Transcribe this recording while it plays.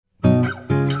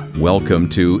Welcome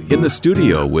to In the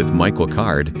Studio with Michael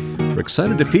Card. We're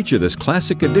excited to feature this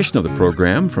classic edition of the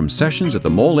program from sessions at the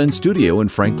Mole Inn Studio in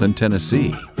Franklin, Tennessee.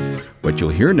 What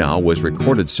you'll hear now was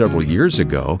recorded several years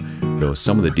ago. Though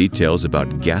some of the details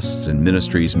about guests and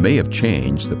ministries may have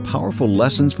changed, the powerful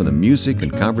lessons from the music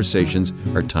and conversations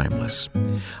are timeless.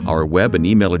 Our web and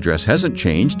email address hasn't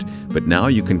changed, but now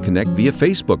you can connect via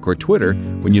Facebook or Twitter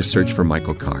when you search for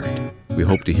Michael Card. We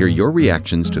hope to hear your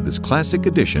reactions to this classic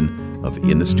edition of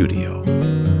In the Studio.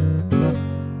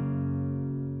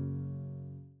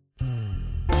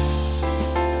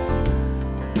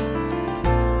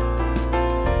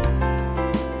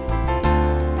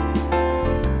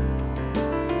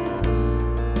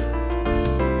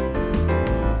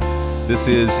 This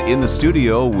is In the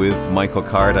Studio with Michael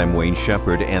Card. I'm Wayne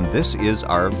Shepherd, and this is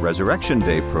our Resurrection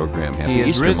Day program. Happy He is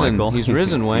Easter, risen. Michael. He's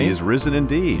risen, Wayne. He is risen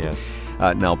indeed. Yes.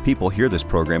 Now, people hear this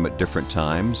program at different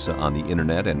times on the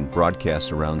internet and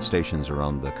broadcast around stations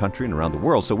around the country and around the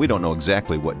world, so we don't know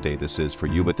exactly what day this is for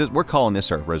you, but we're calling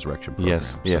this our Resurrection program.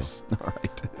 Yes, yes. All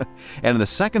right. And in the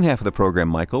second half of the program,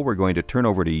 Michael, we're going to turn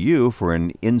over to you for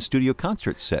an in-studio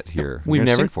concert set here. We've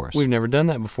sing for us. We've never done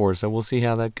that before, so we'll see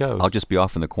how that goes. I'll just be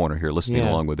off in the corner here listening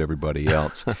along with everybody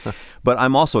else. But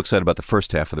I'm also excited about the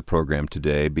first half of the program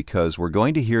today because we're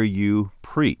going to hear you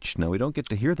preach. Now, we don't get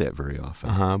to hear that very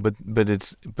often. But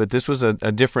this was a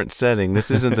different setting. This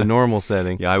isn't the normal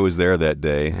setting. Yeah, I was there that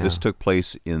day. Yeah. This took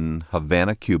place in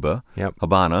Havana, Cuba. Yep.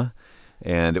 Habana.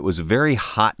 And it was a very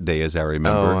hot day, as I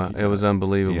remember. Oh, it was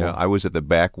unbelievable. Yeah, I was at the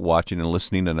back watching and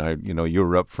listening, and you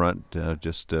were up front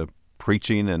just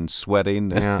preaching and sweating.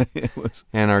 Yeah.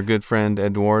 And our good friend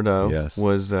Eduardo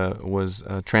was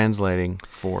translating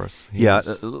for us.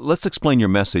 Let's explain your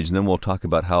message, and then we'll talk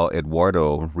about how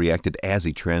Eduardo reacted as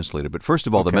he translated. But first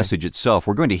of all, the message itself,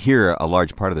 we're going to hear a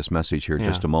large part of this message here in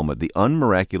just a moment. The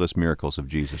unmiraculous miracles of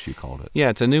Jesus, you called it. Yeah,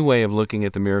 it's a new way of looking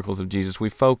at the miracles of Jesus. We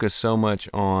focus so much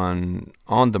on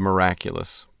the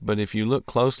miraculous, but if you look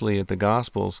closely at the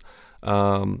Gospels,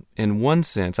 in one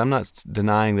sense, I'm not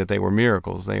denying that they were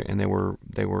miracles. They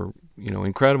were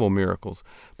incredible miracles.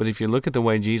 But if you look at the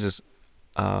way Jesus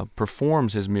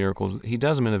performs his miracles, he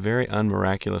does them in a very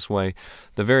unmiraculous way.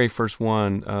 The very first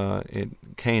one at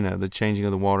Cana, the changing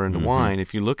of the water into wine,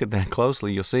 if you look at that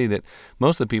closely, you'll see that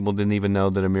most of the people didn't even know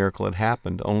that a miracle had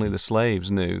happened. Only the slaves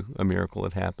knew a miracle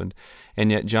had happened. And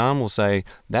yet John will say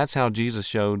that's how Jesus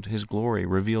showed his glory,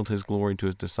 revealed his glory to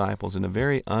his disciples in a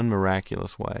very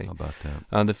unmiraculous way. How about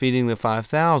that? The feeding of the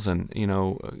 5,000,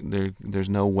 there's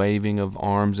no waving of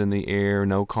arms in the air,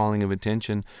 no calling of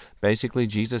attention. Basically,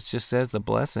 Jesus just says the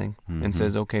blessing and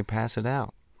says, okay, pass it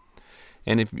out.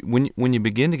 And when you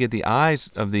begin to get the eyes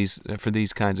of for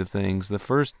these kinds of things, the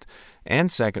first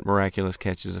and second miraculous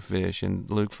catches of fish in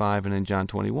Luke 5 and in John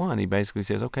 21, he basically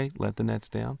says, okay, let the nets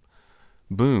down.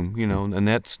 Boom, a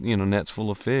net's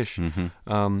full of fish. In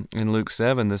Luke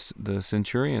 7, the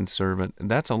centurion's servant,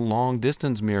 that's a long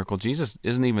distance miracle. Jesus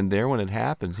isn't even there when it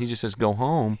happens. He just says, go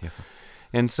home. Yeah.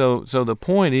 And so the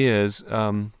point is,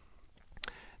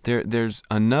 there's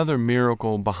another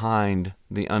miracle behind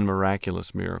the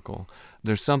unmiraculous miracle.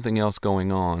 There's something else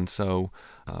going on. So,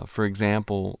 for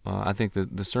example, I think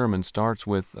the sermon starts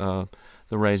with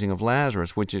the raising of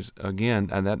Lazarus, which is, again,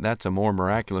 that's a more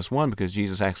miraculous one because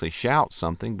Jesus actually shouts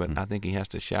something, but I think he has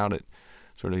to shout it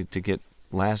sort of to get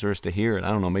Lazarus to hear it. I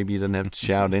don't know, maybe he doesn't have to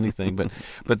shout anything, but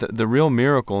the real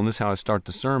miracle, and this is how I start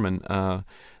the sermon, the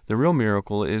real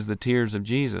miracle is the tears of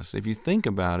Jesus. If you think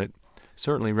about it,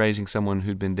 certainly raising someone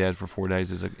who'd been dead for 4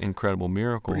 days is an incredible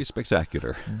miracle. Pretty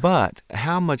spectacular. But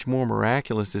how much more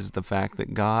miraculous is the fact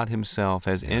that God himself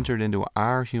has entered into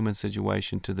our human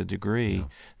situation to the degree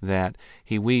that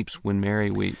he weeps when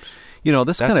Mary weeps. This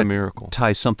That's kind a of miracle.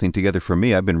 Ties something together for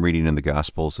me. I've been reading in the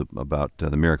Gospels about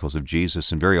the miracles of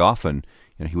Jesus, and very often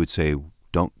he would say,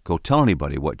 don't go tell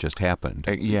anybody what just happened.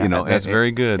 That's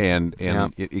very good. And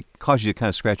it causes you to kind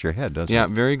of scratch your head, doesn't it? Yeah,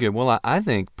 very good. Well, I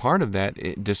think part of that,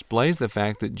 it displays the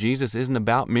fact that Jesus isn't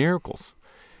about miracles.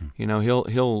 He'll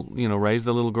raise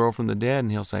the little girl from the dead,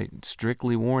 and he'll say,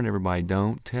 strictly warn everybody,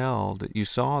 don't tell that you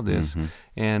saw this.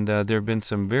 And there have been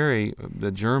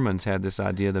the Germans had this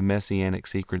idea, the messianic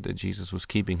secret, that Jesus was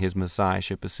keeping his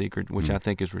messiahship a secret, which I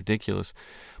think is ridiculous.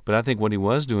 But I think what he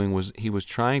was doing was he was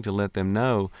trying to let them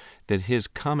know that his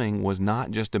coming was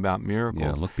not just about miracles.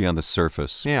 Yeah, look beyond the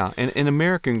surface. Yeah, and in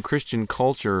American Christian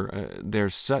culture,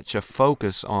 there's such a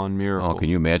focus on miracles. Oh, can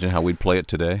you imagine how we'd play it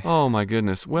today? Oh, my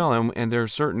goodness. Well, and there are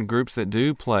certain certain groups that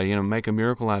do play, make a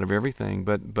miracle out of everything.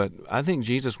 But I think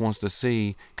Jesus wants to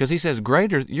see, because he says,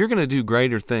 you're going to do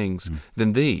greater things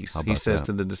than these, he says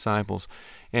to the disciples.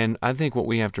 And I think what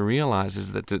we have to realize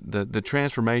is that the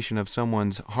transformation of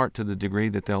someone's heart to the degree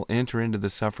that they'll enter into the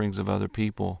sufferings of other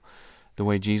people the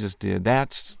way Jesus did,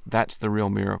 that's the real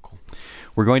miracle.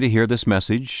 We're going to hear this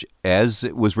message as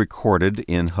it was recorded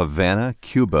in Havana,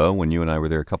 Cuba, when you and I were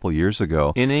there a couple of years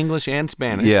ago. In English and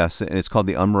Spanish. Yes, and it's called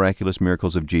The Unmiraculous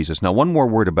Miracles of Jesus. Now, one more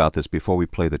word about this before we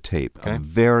play the tape. Okay. A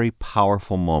very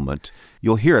powerful moment.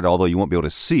 You'll hear it, although you won't be able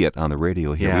to see it on the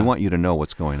radio here. Yeah. We want you to know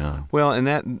what's going on. Well,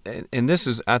 and this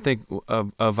is, I think,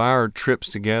 of our trips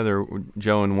together,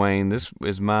 Joe and Wayne, this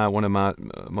is one of my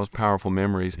most powerful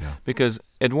memories, because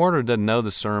Eduardo doesn't know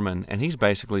the sermon, and he's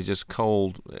basically just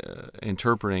cold,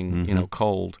 interpreting,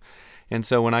 cold. And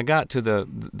so when I got to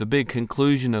the big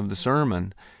conclusion of the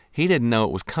sermon, he didn't know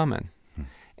it was coming.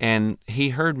 And he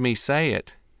heard me say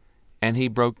it, and he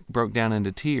broke down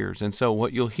into tears. And so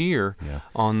what you'll hear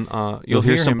you'll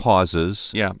hear some him,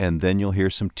 pauses, and then you'll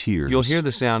hear some tears. You'll hear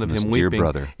the sound of him dear weeping.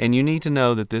 Brother. And you need to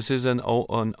know that this is an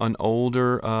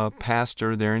older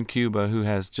pastor there in Cuba who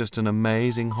has just an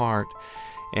amazing heart,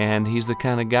 and he's the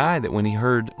kind of guy that when he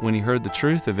heard the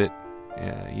truth of it,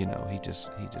 he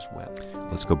just wept.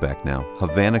 Let's go back now.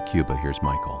 Havana, Cuba. Here's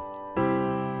Michael.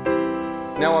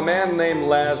 Now a man named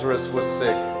Lazarus was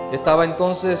sick. Estaba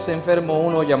entonces enfermo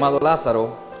uno llamado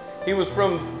Lázaro, He was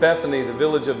from Bethany, the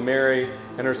village of Mary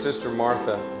and her sister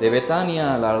Martha. de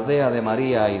Betania, la aldea de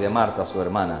María y de Marta, su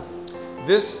hermana.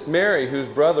 This Mary, whose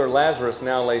brother Lazarus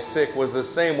now lay sick, was the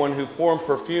same one who poured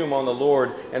perfume on the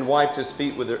Lord and wiped his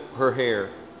feet with her hair.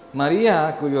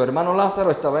 María, cuyo hermano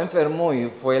Lázaro estaba enfermo, y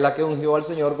fue la que ungió al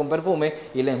Señor con perfume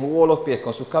y le enjugó los pies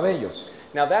con sus cabellos.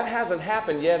 Now that hasn't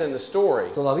happened yet in the story,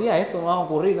 Todavía esto no ha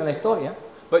ocurrido en la historia,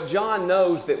 but John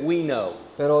knows that we know.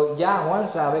 pero ya Juan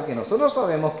sabe que nosotros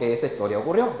sabemos que esa historia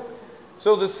ocurrió.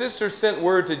 So the sisters sent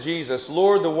word to Jesus,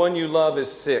 Lord, the one you love is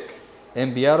sick.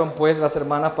 Enviaron pues las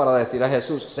hermanas para decir a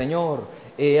Jesús, Señor,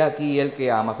 he aquí el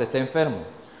que amas está enfermo.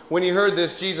 When he heard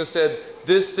this, Jesus said,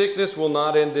 this sickness will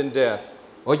not end in death.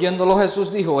 Oyéndolo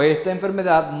Jesús dijo, esta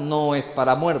enfermedad no es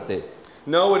para muerte,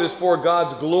 No, it is for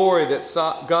God's glory that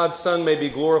God's Son may be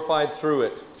glorified through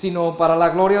it. sino para la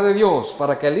gloria de Dios,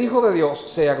 para que el Hijo de Dios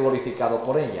sea glorificado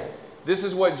por ella. This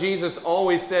is what Jesus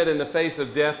always said in the face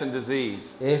of death and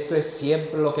disease. Esto es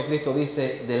siempre lo que Cristo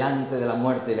dice delante de la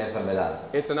muerte y la enfermedad.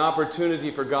 It's an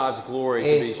opportunity for God's glory to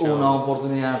be Es una shown.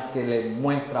 oportunidad que le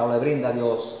muestra o le brinda a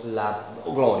Dios la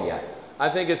gloria. I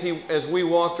think as we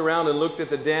walked around and looked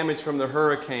at the damage from the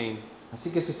hurricane, Así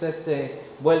que si usted se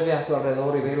vuelve a su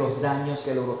alrededor y ve los daños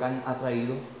que el huracán ha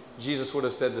traído, Jesus would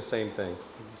have said the same thing.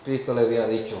 Cristo le hubiera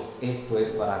dicho, esto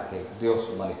es para que Dios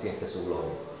manifieste su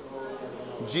gloria.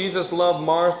 Jesus loved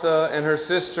Martha and her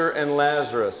sister and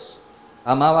Lazarus.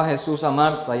 Amaba a Jesús a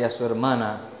Marta y a su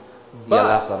hermana y a But-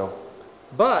 Lázaro.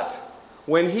 But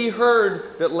when he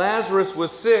heard that Lazarus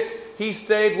was sick, he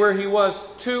stayed where he was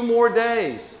 2 more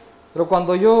days. Pero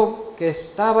cuando oyó que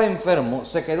estaba enfermo,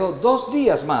 se quedó 2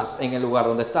 días más en el lugar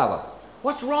donde estaba.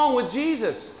 What's wrong with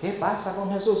Jesus? ¿Qué pasa con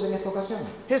Jesús en esta ocasión?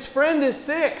 His friend is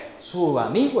sick. Su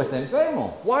amigo está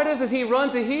enfermo. Why doesn't he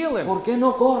run to heal him? ¿Por qué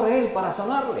no corre él para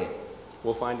sanarle?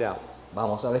 We'll find out.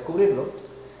 Vamos a descubrirlo.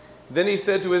 Then he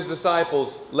said to his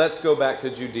disciples, let's go back to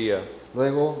Judea.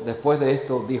 Luego, después de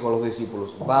esto, dijo a los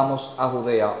discípulos, vamos a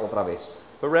Judea otra vez.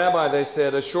 But Rabbi, they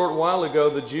said, a short while ago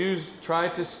the Jews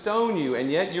tried to stone you,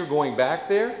 and yet you're going back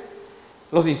there?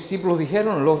 Los discípulos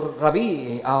dijeron, los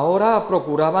rabí, ahora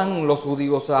procuraban los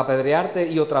judíos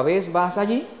apedrearte y otra vez vas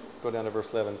allí. Go down to verse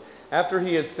 11. After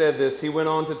he had said this, he went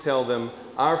on to tell them,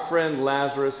 our friend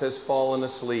Lazarus has fallen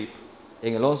asleep.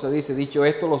 En el 11 dice, dicho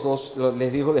esto,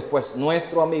 les dijo después,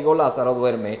 nuestro amigo Lázaro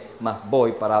duerme, mas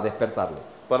voy para despertarle.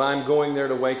 But I'm going there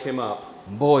to wake him up.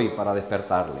 Voy para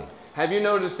despertarle. Have you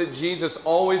noticed that Jesus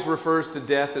always refers to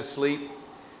death as sleep,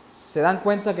 ¿Se dan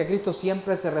cuenta que Cristo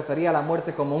siempre se refería a la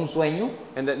muerte como un sueño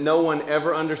and that no one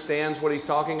ever understands what he's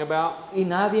talking about? y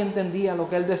nadie entendía lo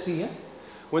que él decía?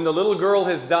 When the little girl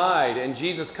has died and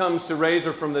Jesus comes to raise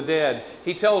her from the dead,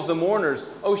 he tells the mourners,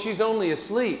 oh, she's only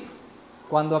asleep.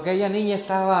 Cuando aquella niña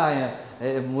estaba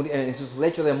en su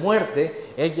lecho de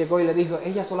muerte, él llegó y le dijo,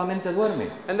 ella solamente duerme.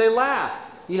 And they laugh.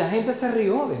 Y la gente se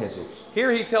rió de Jesús.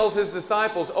 Here he tells his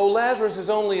disciples, oh, Lazarus is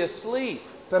only asleep.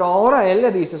 Pero ahora él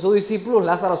le dice a sus discípulos,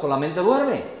 Lázaro solamente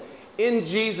duerme. In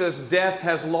Jesus, death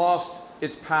has lost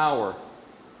its power.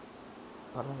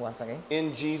 Pardon, once again.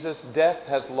 In Jesus, death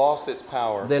has lost its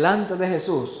power. Delante de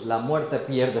Jesús, la muerte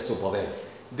pierde su poder.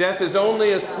 Death is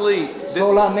only a sleep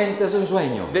Solamente es un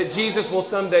sueño. that Jesus will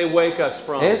someday wake us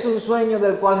from. Es un sueño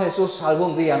del cual Jesús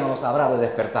algún día nos habrá de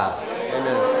despertar.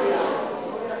 Amen.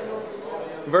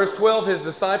 Verse 12, his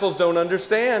disciples don't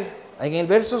understand. En el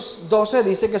verso 12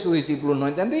 dice que sus discípulos no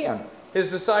entendían.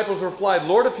 His disciples replied,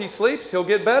 Lord, if he sleeps, he'll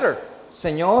get better.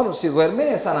 Señor, si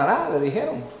duerme, sanará, le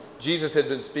dijeron. Jesus had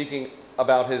been speaking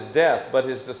about his death, but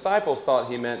his disciples thought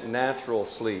he meant natural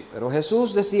sleep. Pero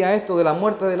Jesús decía esto de la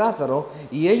muerte de Lázaro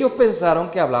y ellos pensaron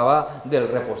que hablaba del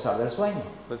reposar del sueño.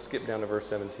 Let's skip down to verse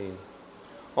 17.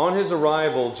 On his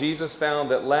arrival, Jesus found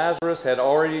that Lazarus had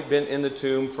already been in the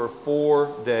tomb for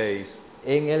 4 days.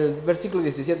 En el versículo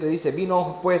 17 dice,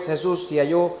 vino pues Jesús y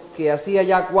halló que hacía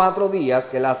ya 4 días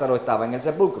que Lázaro estaba en el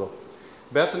sepulcro.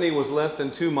 Bethany was less than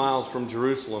 2 miles from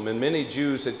Jerusalem, and many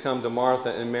Jews had come to Martha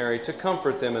and Mary to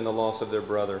comfort them in the loss of their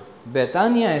brother.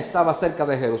 Betania estaba cerca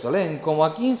de Jerusalén, como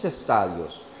a 15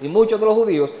 estadios, y muchos de los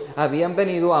judíos habían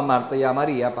venido a Marta y a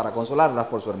María para consolarlas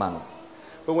por su hermano.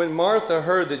 But when Martha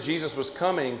heard that Jesus was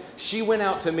coming, she went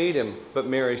out to meet him, but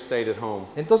Mary stayed at home.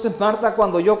 Entonces Marta,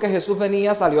 cuando oyó que Jesús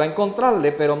venía, salió a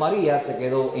encontrarle, pero María se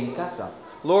quedó en casa.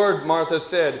 Lord, Martha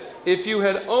said, if you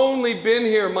had only been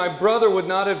here, my brother would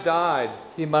not have died.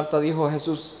 Y Marta dijo a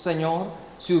Jesús, Señor,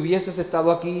 si hubieses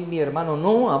estado aquí, mi hermano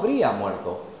no habría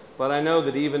muerto. But I know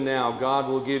that even now God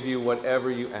will give you whatever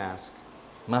you ask.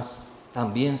 Mas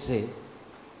también sé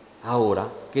ahora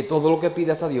que todo lo que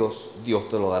pidas a Dios, Dios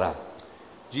te lo dará.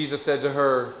 Jesus said to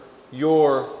her,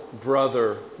 your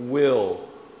brother will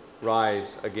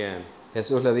rise again.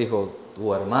 Jesús le dijo,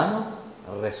 tu hermano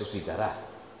resucitará.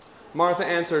 Martha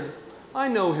answered, I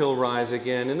know he'll rise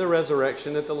again in the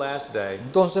resurrection at the last day.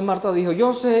 Entonces Marta dijo,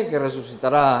 yo sé que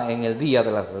resucitará en el día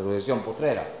de la resurrección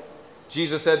postrera.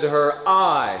 Jesus said to her,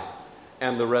 I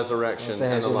am the resurrection Entonces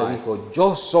and the Jesús le life. dijo,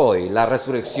 yo soy la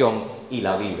resurrección y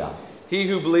la vida. He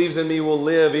who believes in me will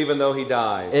live even though he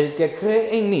dies. El que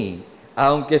cree en mí,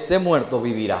 aunque esté muerto,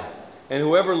 vivirá. And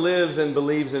whoever lives and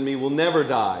believes in me will never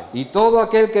die. Y todo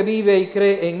aquel que vive y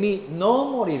cree en mí no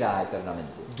morirá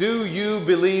eternamente. Do you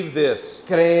believe this?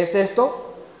 ¿Crees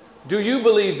esto? Do you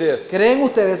believe this? ¿Creen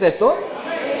ustedes esto?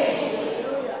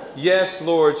 Yes,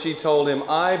 Lord, she told him,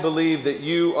 I believe that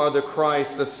you are the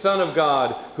Christ, the Son of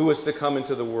God, who is to come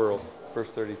into the world. Verse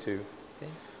 32.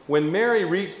 Okay. When Mary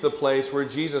reached the place where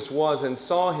Jesus was and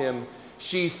saw him,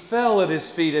 she fell at his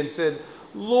feet and said,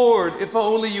 Lord, if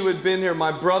only you had been here,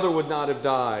 my brother would not have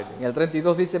died. En el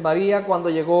 32 dice, María cuando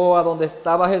llegó a donde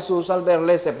estaba Jesús al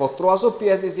verle, se postró a sus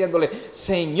pies diciéndole,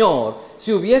 Señor,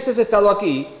 si hubieses estado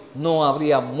aquí, no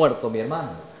habría muerto mi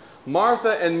hermano.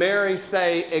 Martha and Mary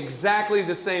say exactly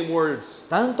the same words,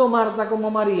 Tanto Marta como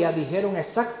María dijeron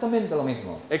exactamente lo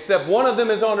mismo. except one of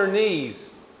them is on her knees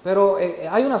Pero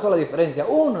hay una sola diferencia.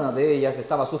 Una de ellas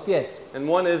estaba a sus pies and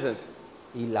one isn't.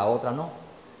 y la otra no.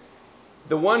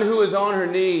 The one who is on her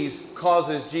knees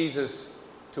causes Jesus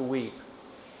to weep.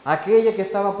 Aquella que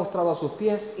estaba postrado a sus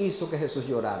pies hizo que Jesús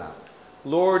llorara.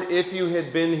 Lord, if you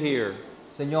had been here.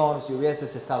 Señor, si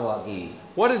hubieses estado aquí.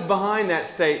 What is behind that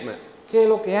statement? ¿Qué es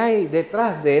lo que hay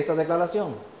detrás de esa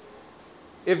declaración?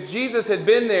 If Jesus had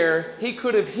been there, he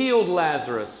could have healed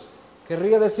Lazarus.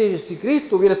 Querría decir, si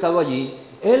Cristo hubiera estado allí,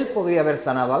 Él podría haber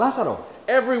sanado a Lázaro.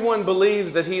 Everyone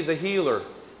believes that he's a healer.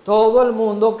 Todo el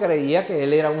mundo creía que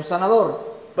Él era un sanador.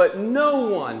 But no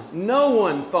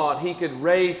one thought he could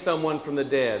raise someone from the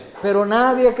dead. Pero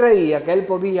nadie creía que Él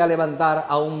podía levantar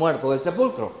a un muerto del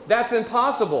sepulcro. That's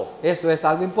impossible, Eso es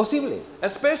algo imposible.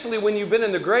 especially when you've been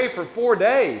in the grave for 4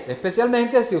 days.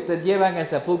 Especialmente si usted lleva en el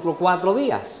sepulcro 4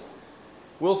 días.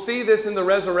 We'll see this in the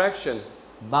resurrection.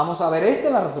 Vamos a ver esto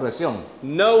en la resurrección.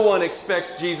 No one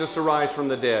expects Jesus to rise from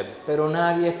the dead. Pero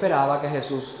nadie esperaba que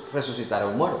Jesús resucitara a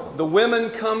un muerto. The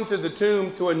women come to the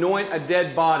tomb to anoint a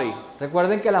dead body.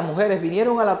 Recuerden que las mujeres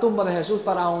vinieron a la tumba de Jesús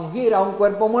para ungir a un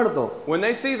cuerpo muerto. When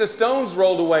they see the stones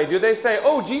rolled away, do they say,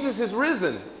 "Oh, Jesus is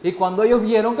risen"? Y cuando ellos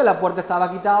vieron que la puerta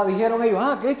estaba quitada, dijeron ellos,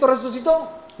 Cristo resucitó.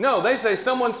 No, they say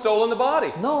someone's stolen the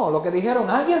body. No, lo que dijeron,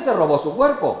 alguien se robó su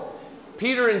cuerpo.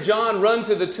 Peter and John run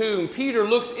to the tomb. Peter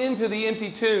looks into the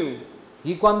empty tomb.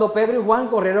 Y cuando Pedro y Juan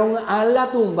corrieron a la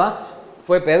tumba,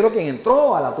 fue Pedro quien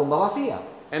entró a la tumba vacía.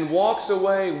 And walks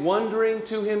away wondering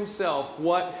to himself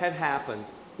what had happened.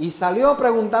 Y salió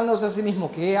preguntándose a sí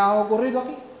mismo, ¿qué ha ocurrido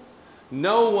aquí?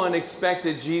 No one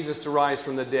expected Jesus to rise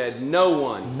from the dead. No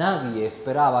one. Nadie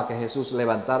esperaba que Jesús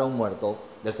levantara un muerto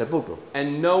del sepulcro.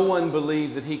 And no one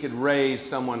believed that he could raise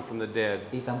someone from the dead.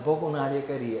 Y tampoco nadie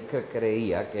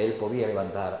creía que él podía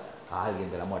levantar a alguien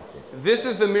de la muerte. This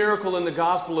is the miracle in the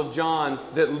Gospel of John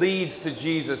that leads to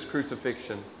Jesus'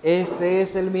 crucifixion. Este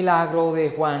es el milagro de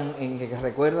Juan, en que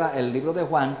recuerda el libro de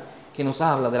Juan, que nos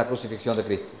habla de la crucifixión de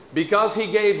Cristo. Because he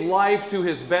gave life to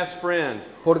his best friend,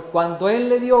 Por cuanto Él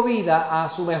le dio vida a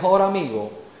su mejor amigo,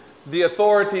 the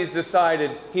authorities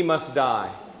decided he must die.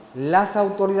 las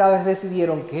autoridades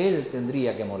decidieron que Él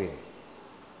tendría que morir.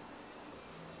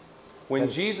 When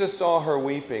Jesus saw her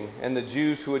weeping, and the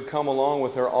Jews who had come along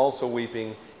with her also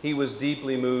weeping, he was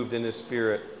deeply moved in his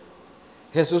spirit.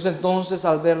 Jesús entonces,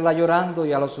 al verla llorando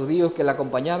y a los judíos que la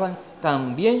acompañaban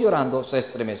también llorando, se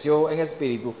estremeció en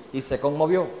espíritu y se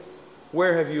conmovió.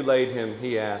 Where have you laid him?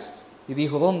 He asked. Y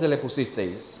dijo, ¿dónde le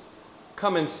pusisteis?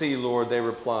 Come and see, Lord, they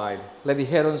replied. Le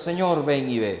dijeron, Señor, ven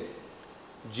y ve.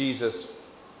 Jesus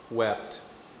wept.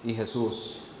 Y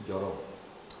Jesús lloró.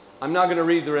 I'm not going to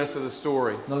read the rest of the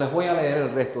story No les voy a leer el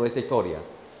resto de esta historia,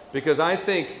 because I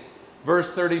think verse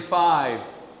 35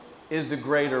 is the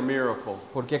greater miracle.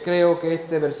 porque creo que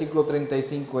este versículo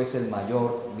 35 es el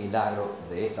mayor milagro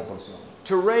de esta porción.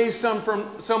 To raise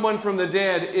someone from the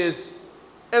dead is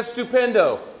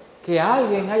estupendo. Que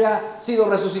alguien haya sido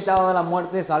resucitado de la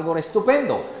muerte es algo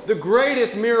estupendo. The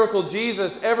greatest miracle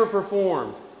Jesus ever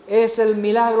performed. Es el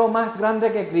milagro más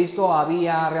grande que Cristo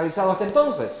había realizado hasta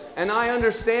entonces. And I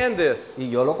understand this, Y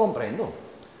yo lo comprendo.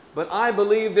 but I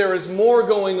believe there is more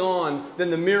going on than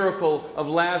the miracle of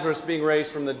Lazarus being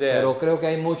raised from the dead. Pero creo que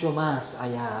hay mucho más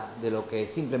allá de lo que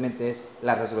simplemente es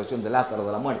la resurrección de Lázaro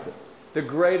de la muerte. The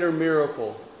greater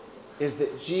miracle is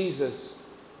that Jesus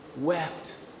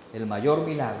wept. El mayor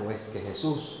milagro es que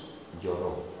Jesús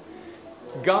lloró.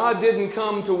 God didn't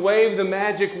come to wave the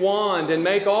magic wand and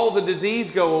make all the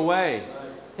disease go away.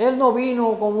 Él no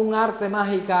vino con un arte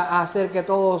mágica a hacer que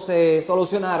todo se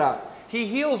solucionara. He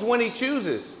heals when he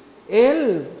chooses.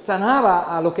 Él sanaba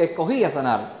a los que escogía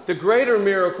sanar. The greater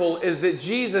miracle is that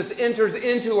Jesus enters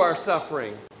into our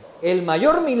suffering. El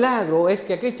mayor milagro es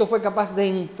que Cristo fue capaz de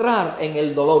entrar en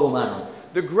el dolor humano.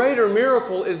 The greater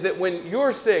miracle is that when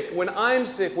you're sick, when I'm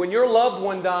sick, when your loved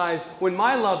one dies, when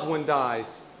my loved one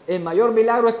dies, El mayor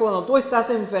milagro es cuando tú estás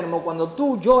enfermo, cuando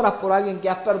tú lloras por alguien que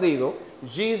has perdido.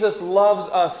 Jesus loves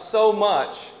us so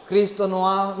much Cristo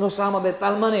nos ama de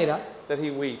tal manera that he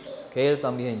weeps. que Él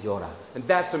también llora. And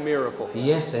that's a miracle.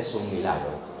 Y ese es un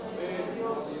milagro.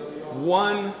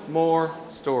 One more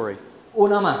story,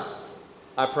 Una más.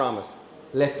 I promise.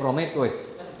 Les prometo esto.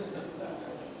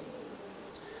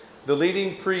 The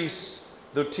leading priests,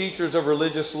 the teachers of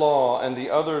religious law, and the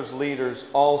others leaders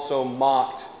also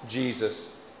mocked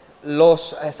Jesus.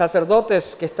 Los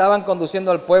sacerdotes que estaban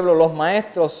conduciendo al pueblo, los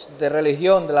maestros de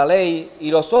religión, de la ley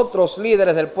y los otros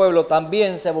líderes del pueblo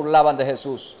también se burlaban de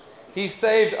Jesús. He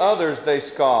saved others, they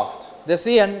scoffed,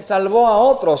 Decían, salvó a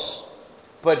otros,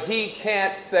 but he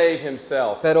can't save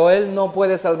himself. pero Él no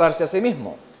puede salvarse a sí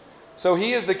mismo. So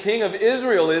he is the king of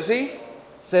Israel, is he?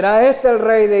 ¿Será este el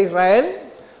rey de Israel?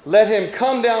 Let him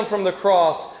come down from the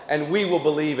cross and we will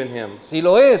believe in him. Si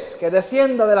lo es, que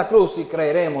descienda de la cruz y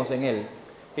creeremos en Él.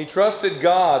 He trusted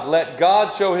God. Let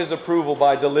God show his approval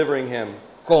by delivering him.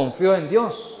 Confió en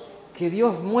Dios, que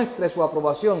Dios muestre su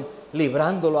aprobación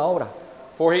librándolo ahora.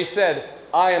 For he said,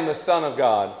 I am the Son of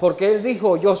God. Porque Él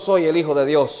dijo, yo soy el Hijo de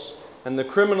Dios. And the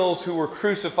criminals who were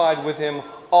crucified with him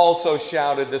also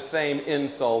shouted the same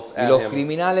insults Y at los him.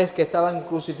 criminales que estaban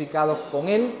crucificados con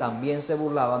Él también se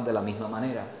burlaban de la misma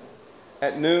manera.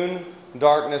 At noon,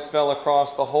 darkness fell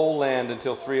across the whole land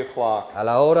until 3 o'clock. A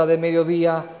la hora de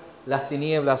mediodía, las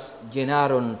tinieblas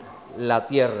llenaron la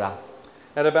tierra.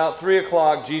 At about 3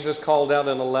 o'clock, Jesus called out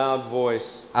in a loud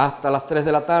voice, Hasta las 3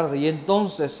 de la tarde. Y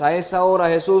entonces a esa hora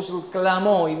Jesús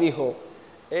clamó y dijo,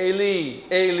 Eli,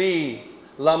 Eli,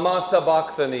 lama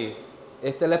sabachthani,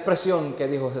 esta es la expresión que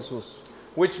dijo Jesús,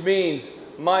 which means,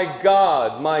 my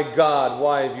God,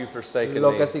 why have you forsaken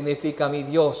lo me? que significa mi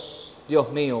Dios, Dios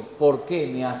mío, ¿por qué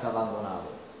me has abandonado?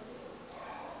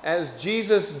 As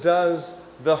Jesus does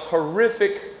the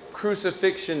horrific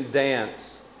crucifixion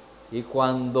dance, Y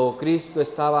cuando Cristo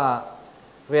estaba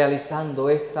realizando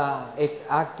este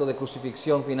acto de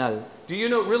crucifixión final, do you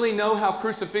really know how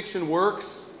crucifixion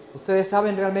works? ¿ustedes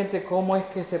saben realmente cómo es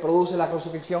que se produce la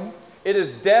crucifixión? It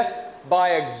is death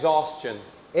by exhaustion.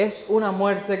 Es una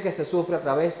muerte que se sufre a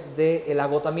través del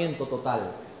agotamiento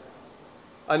total.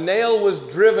 A nail was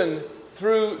driven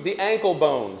through the ankle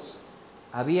bones.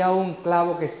 Había un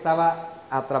clavo que estaba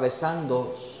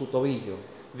atravesando su tobillo.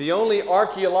 The only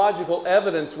archaeological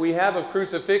evidence we have of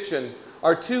crucifixion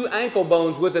are 2 ankle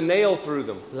bones with a nail through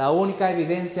them. La única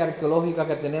evidencia arqueológica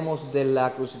que tenemos de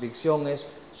la crucifixión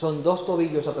son 2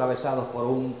 tobillos atravesados por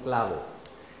un clavo.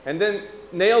 And then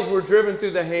nails were driven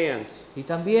through the hands. Y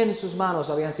también sus manos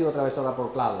habían sido atravesadas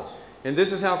por clavos. And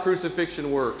this is how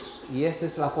crucifixion works. Y esa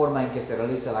es la forma en que se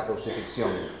realiza la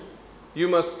crucifixión. You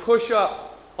must push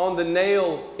up on the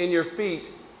nail in your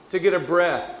feet to get a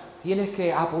breath. Tienes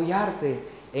que apoyarte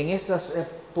en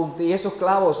esos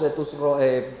clavos de tus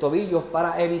tobillos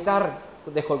para evitar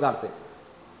descolgarte.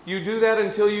 You do that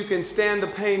until you can stand the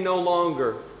pain no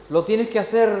longer. Lo tienes que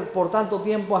hacer por tanto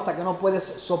tiempo hasta que no puedes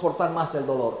soportar más el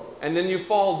dolor. And then you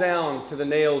fall down to the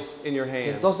nails in your Y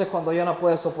hands. entonces cuando ya no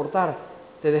puedes soportar,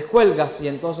 te descuelgas y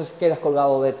entonces quedas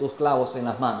colgado de tus clavos en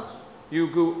las manos.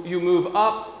 You move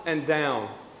up and down.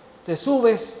 Te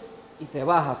subes y te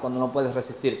bajas cuando no puedes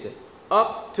resistirte.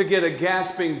 Up to get a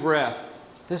gasping breath,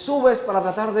 Te subes para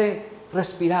tratar de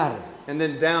respirar and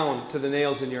then down to the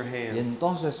nails in your y hands.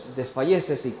 entonces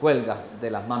desfalleces y cuelgas de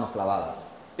las manos clavadas.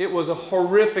 It was a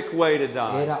horrific way to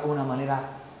die. Era una manera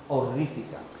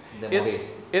horrífica de morir.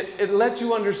 It lets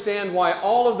you understand why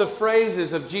all of the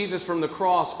phrases of Jesus from the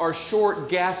cross are short,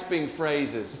 gasping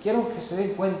phrases. Quiero que se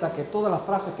den cuenta que todas las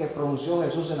frases que pronunció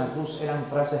Jesús en la cruz eran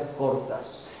frases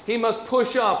cortas. He must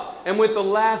push up and with the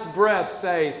last breath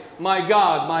say, my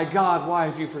God, why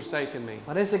have you forsaken me?"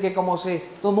 Parece que como se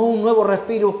tomó un nuevo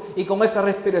respiro y con esa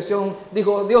respiración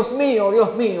dijo, Dios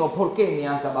mío, ¿por qué me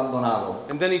has abandonado?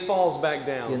 And then he falls back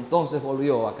Y down. entonces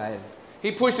volvió a caer.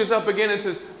 He pushes up again and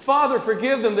says, "Father,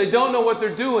 forgive them. They don't know what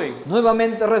they're doing."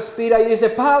 Nuevamente respira y dice,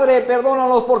 Padre,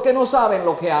 perdónalos porque no saben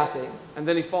lo que hacen. And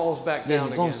then he falls back Y down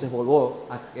entonces again. volvió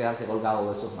a quedarse colgado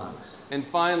de sus manos. And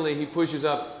finally he pushes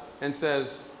up and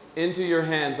says, "Into your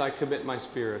hands I commit my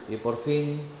spirit." Y por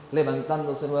fin,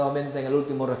 levantándose nuevamente en el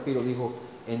último respiro, dijo,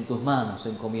 en tus manos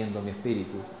encomiendo mi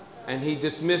espíritu. And he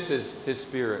dismisses his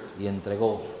spirit. Y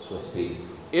entregó su espíritu.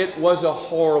 It was a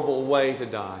horrible way to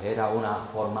die. Era una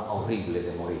forma horrible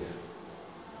de morir.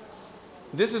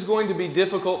 This is going to be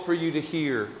difficult for you to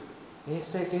hear,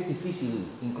 Sé que es difícil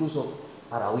incluso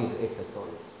para oír esta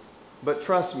historia. but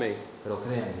trust me, Pero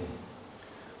créanme,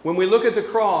 when we look at the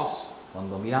cross,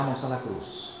 cuando miramos a la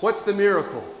cruz, what's the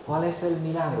miracle? ¿cuál es el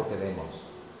milagro que vemos?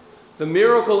 The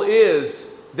miracle is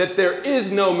that there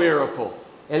is no miracle.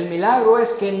 El milagro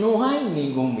es que no hay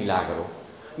ningún milagro.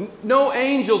 No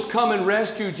angels come and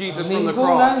rescue Jesus from the Ningún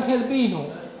cross. ángel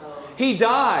vino. He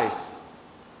dies.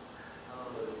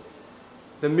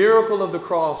 The miracle of the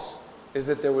cross is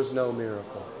that there was no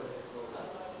miracle.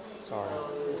 Sorry.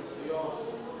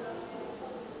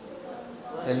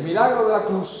 El milagro de la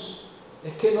cruz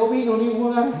es que no vino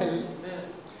ningún ángel.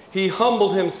 He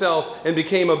humbled himself and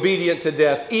became obedient to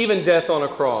death, even death on a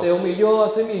cross. Se humilló a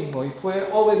sí mismo y fue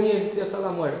obediente hasta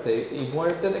la muerte y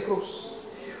muerte de cruz.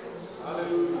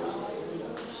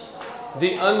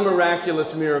 The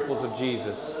unmiraculous miracles of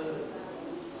Jesus.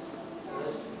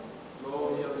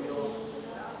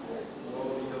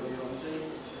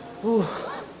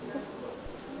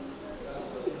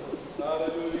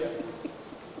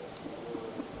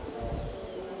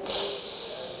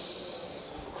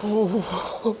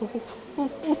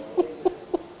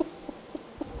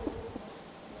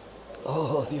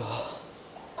 Oh Dios.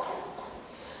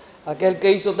 Aquel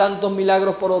que hizo tantos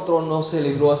milagros por otro no se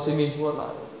libró a sí mismo,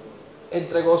 hermano.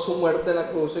 Entregó su muerte en la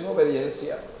cruz en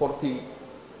obediencia por ti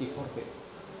y por mí.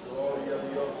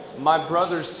 My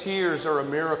brother's tears are a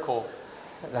miracle.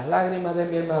 Las lágrimas de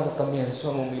mi hermano también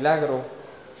son un milagro.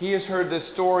 He has heard this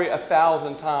story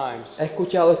 1,000 times. He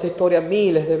escuchado esta historia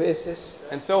miles de veces,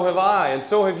 And so have I, and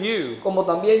so have you. como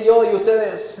también yo y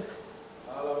ustedes.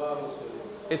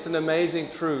 It's an amazing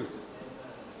truth.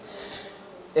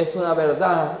 Es una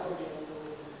verdad.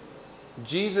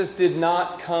 Jesus did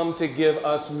not come to give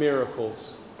us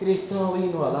miracles. Cristo no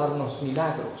vino a darnos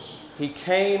milagros. He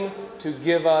came to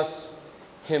give us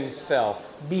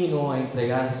himself. Vino a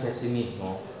entregarse a sí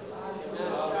mismo.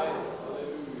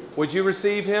 Would you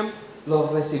receive him? ¿Lo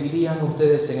recibirían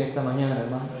ustedes en esta mañana,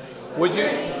 hermano?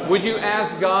 Would you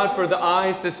ask God for the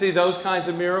eyes to see those kinds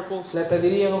of miracles? ¿Le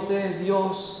pedirían a ustedes,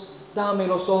 Dios, dame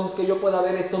los ojos que yo pueda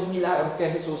ver estos milagros que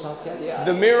Jesús hace a diario?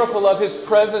 The miracle of his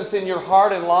presence in your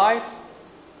heart and life?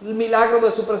 El milagro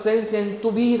de su presencia en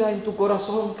tu vida, en tu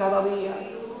corazón cada día.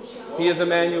 He is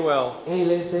Emmanuel, Él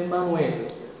es Emmanuel,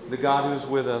 the God who is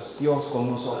with us. Dios con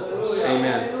nosotros.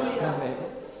 Amen. Amén.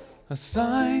 A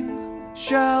sign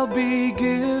shall be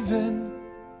given,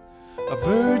 a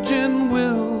virgin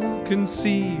will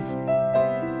conceive,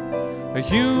 a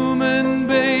human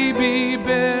baby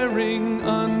bearing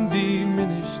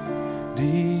undiminished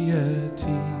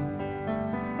deity.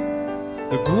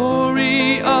 The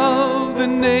glory of the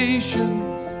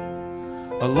nations,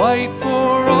 a light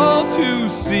for all to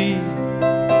see,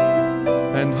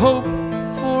 and hope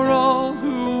for all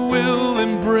who will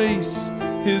embrace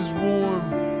his warm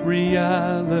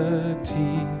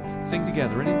reality. Sing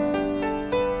together, ready?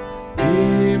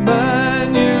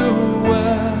 Emmanuel,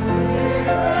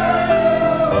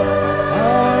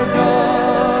 our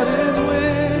God is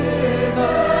with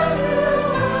us.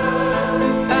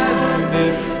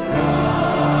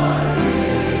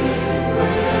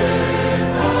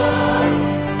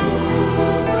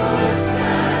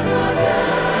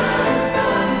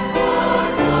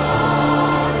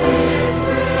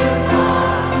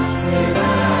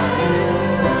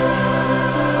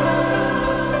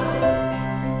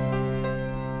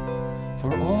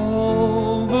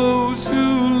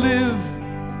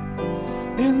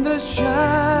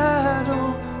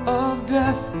 shadow of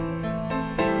death,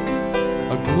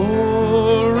 a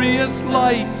glorious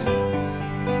light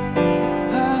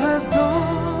has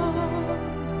dawned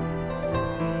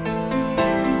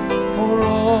for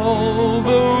all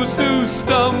those who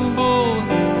stumble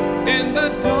in the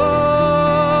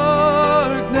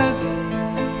darkness.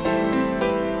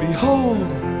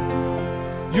 Behold,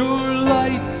 your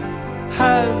light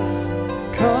has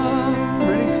come.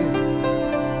 Ready, sing.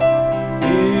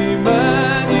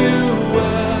 Emmanuel,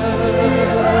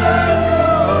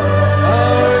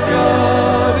 our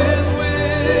God is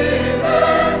with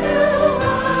us.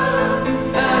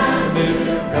 And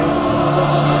if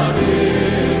God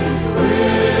is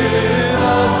with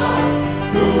us,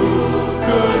 who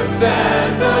could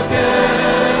stand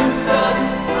against us?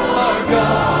 Our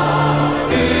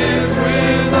God is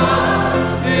with us,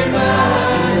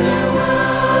 Emmanuel.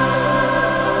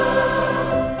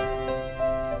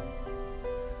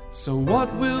 So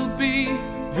what will be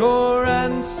your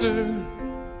answer?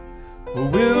 Or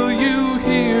will you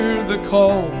hear the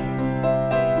call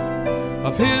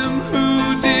of him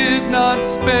who did not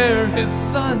spare his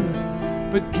son,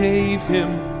 but gave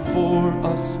him for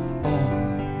us all?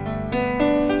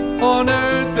 On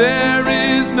earth there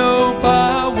is no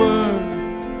power,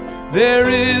 there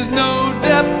is no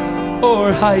depth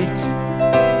or height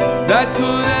that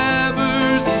could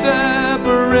ever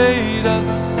separate us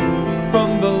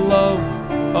from the love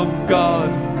of God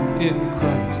in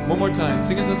Christ. One more time,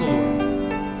 sing it to the Lord.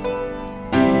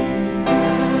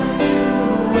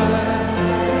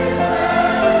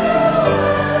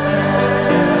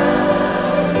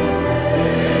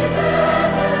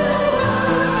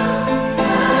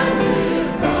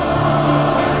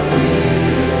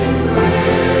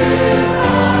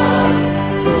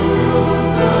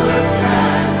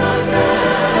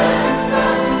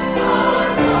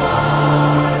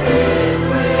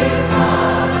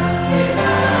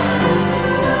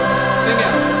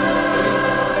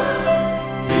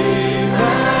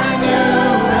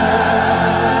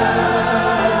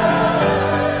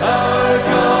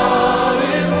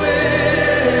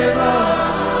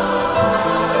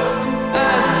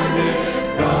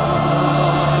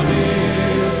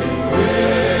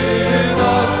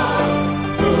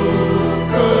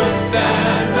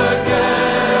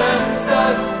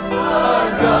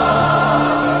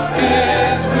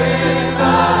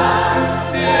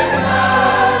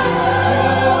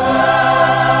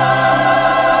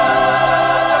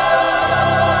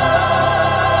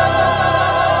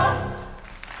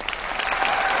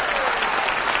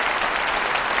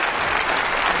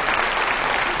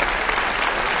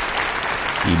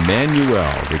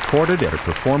 Emmanuel, recorded at a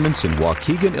performance in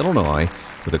Waukegan, Illinois,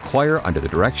 with a choir under the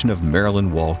direction of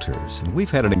Marilyn Walters. And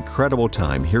we've had an incredible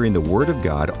time hearing the Word of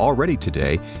God already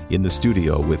today in the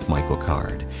studio with Michael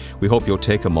Card. We hope you'll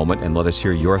take a moment and let us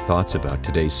hear your thoughts about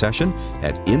today's session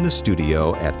at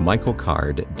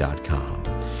inthestudio@michaelcard.com.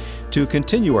 To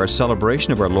continue our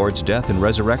celebration of our Lord's death and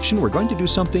resurrection, we're going to do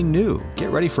something new.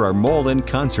 Get ready for our Mole-In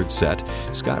concert set.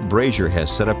 Scott Brazier has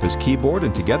set up his keyboard,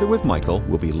 and together with Michael,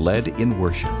 we'll be led in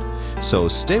worship. So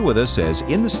stay with us as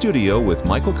In the Studio with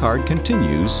Michael Card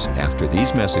continues after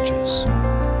these messages.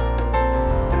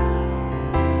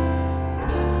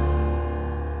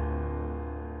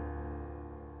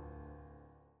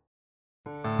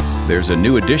 There's a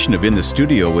new edition of In the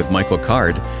Studio with Michael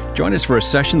Card. Join us for a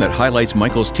session that highlights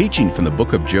Michael's teaching from the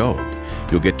book of Job.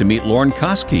 You'll get to meet Lauren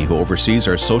Koski, who oversees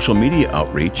our social media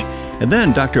outreach. And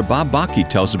then Dr. Bob Bakke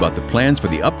tells about the plans for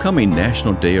the upcoming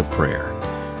National Day of Prayer.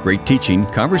 Great teaching,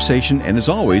 conversation, and as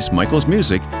always, Michael's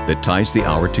music that ties the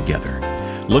hour together.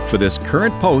 Look for this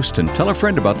current post and tell a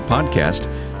friend about the podcast.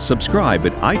 Subscribe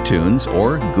at iTunes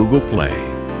or Google Play.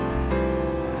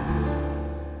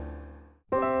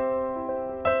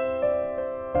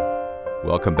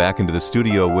 Welcome back into the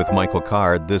studio with Michael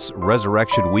Card. This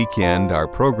Resurrection Weekend, our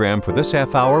program for this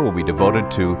half hour will be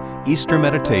devoted to Easter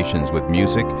meditations with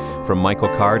music from Michael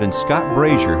Card and Scott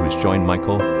Brazier, who's joined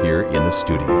Michael here in the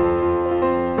studio.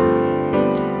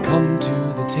 Come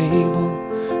to the table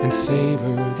and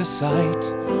savor the sight,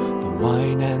 the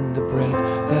wine and the bread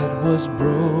that was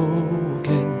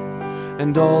broken,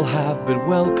 and all have been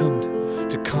welcomed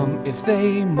to come if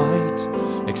they might,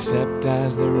 accept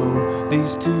as their own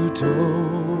these two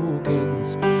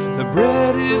tokens. The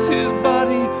bread is his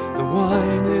body, the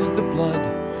wine is the blood,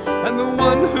 and the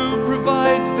one who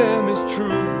provides them is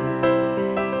true.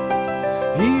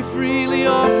 He freely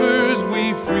offers,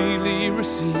 we freely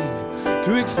receive.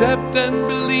 To accept and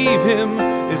believe him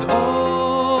is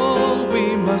all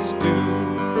we must do.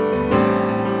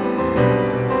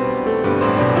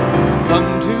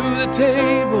 Come to the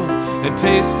table and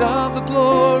taste of the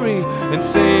glory and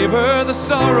savor the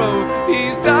sorrow.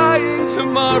 He's dying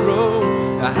tomorrow.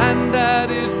 The hand that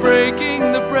is breaking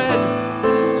the bread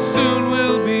soon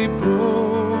will be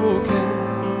broken.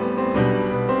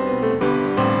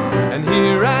 And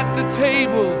here at the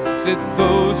table sit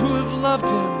those who have loved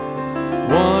him.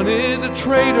 One is a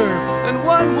traitor and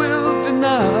one will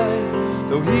deny,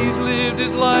 though he's lived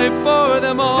his life for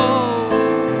them all,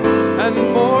 and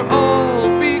for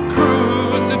all be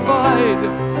crucified.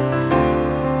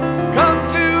 Come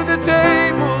to the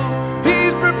table,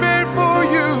 he's prepared for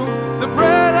you the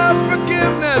bread of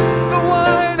forgiveness, the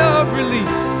wine of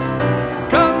release.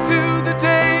 Come to the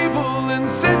table and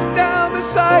sit down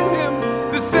beside him.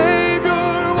 The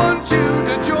Savior wants you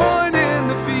to join in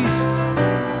the feast.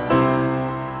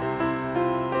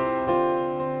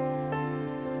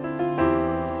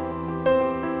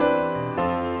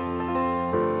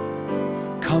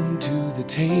 Come to the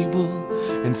table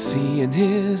and see in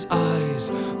his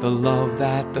eyes the love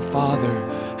that the Father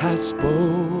has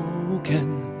spoken,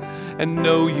 and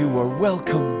know you are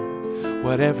welcome,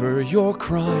 whatever your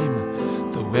crime,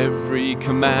 though every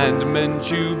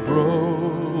commandment you've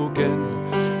broken.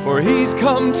 For he's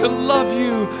come to love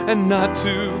you and not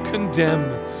to condemn,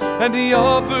 and he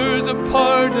offers a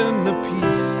pardon of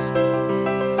peace.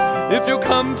 If you'll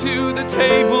come to the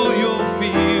table, you'll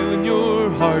feel in your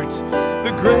heart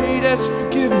the greatest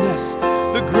forgiveness,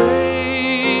 the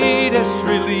greatest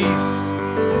release.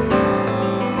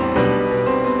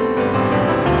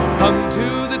 Come to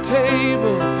the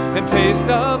table and taste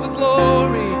of the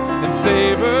glory and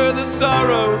savor the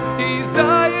sorrow. He's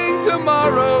dying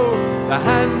tomorrow. The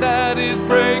hand that is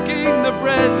breaking the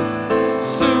bread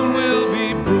soon will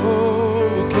be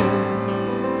broken.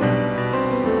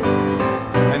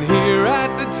 And here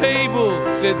at the table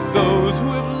sit those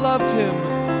who have loved him.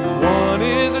 One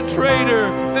is a traitor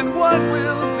and one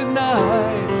will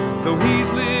deny, though he's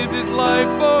lived his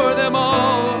life for them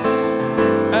all,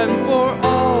 and for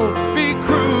all be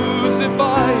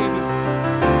crucified.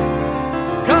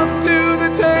 Come to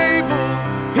the table,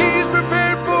 he's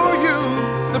prepared for you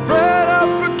the bread of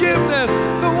forgiveness,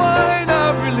 the wine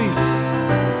of release.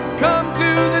 Come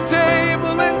to the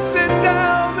table and sit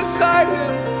down beside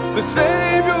him. The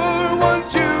Savior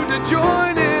wants you to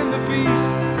join in the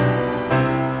feast.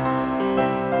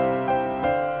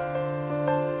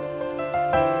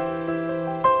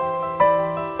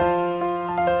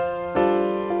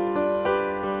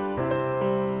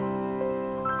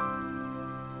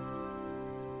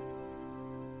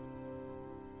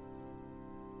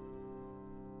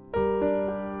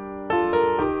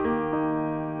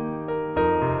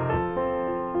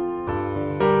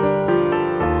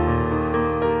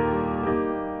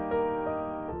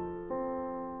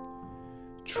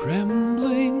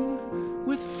 Trembling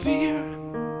with fear,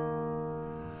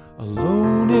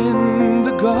 alone in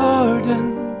the garden,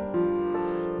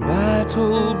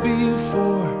 battle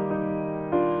before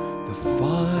the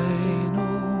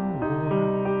final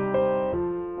war.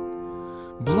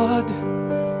 Blood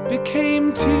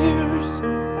became tears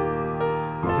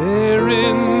there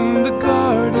in the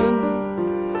garden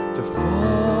to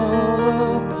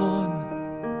fall upon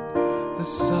the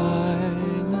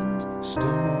silent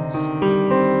stones.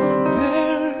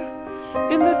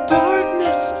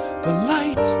 Darkness, the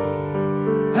light,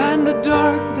 and the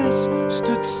darkness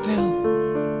stood still.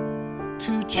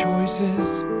 Two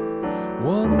choices,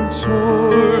 one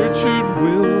tortured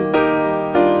will.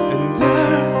 And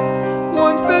there,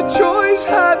 once the choice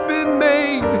had been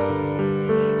made,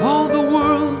 all the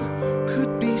world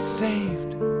could be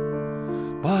saved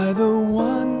by the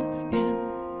one in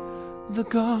the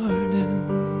garden.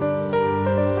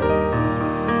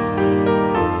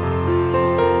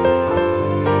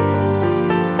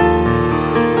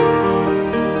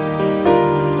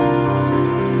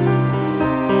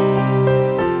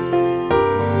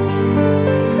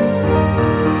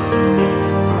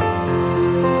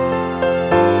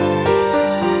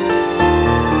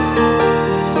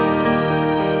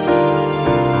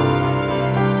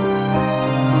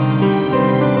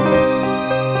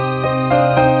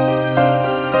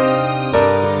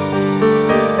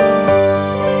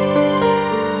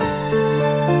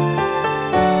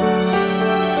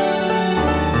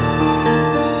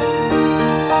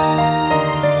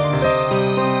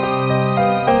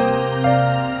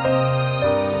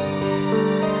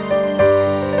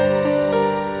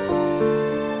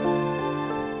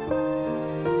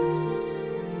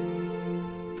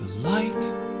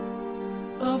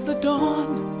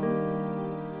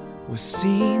 Was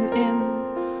seen in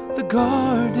the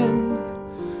garden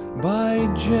by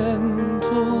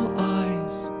gentle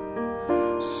eyes,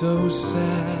 so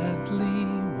sadly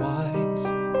wise.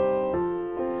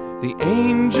 the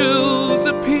angels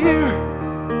appear.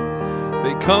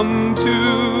 They come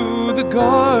to the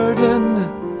garden,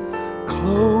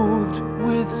 clothed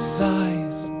with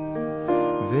sighs.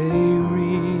 They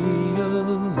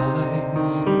realize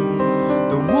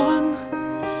the one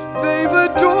they've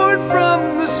adored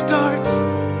from the start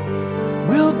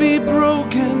will be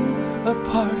broken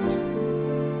apart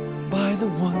by the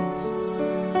ones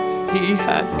he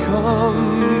had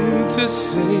come to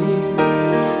save.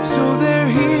 So they're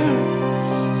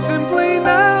here simply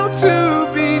now to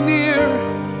be near,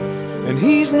 and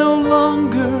he's no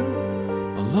longer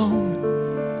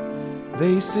alone.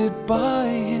 They sit by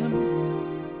him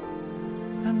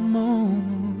and moan.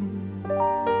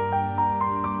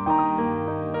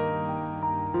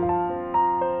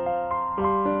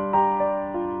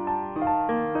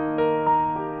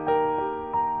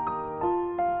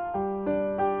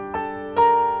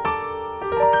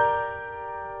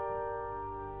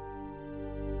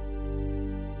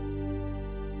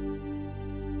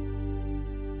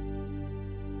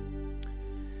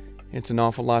 It's an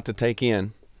awful lot to take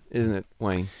in, isn't it,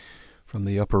 Wayne? From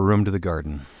the upper room to the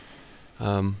garden.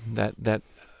 That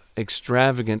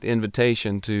extravagant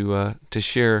invitation to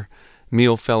share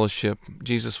meal fellowship.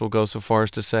 Jesus will go so far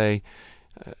as to say,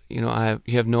 you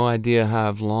have no idea how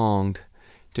I've longed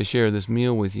to share this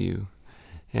meal with you.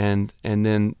 And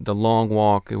then the long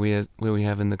walk that we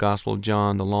have in the Gospel of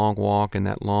John, the long walk and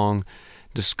that long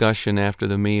discussion after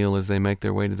the meal as they make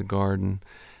their way to the garden.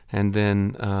 And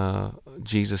then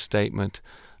Jesus' statement,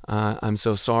 I'm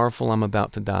so sorrowful I'm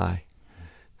about to die.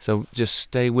 So just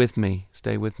stay with me,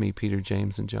 Peter,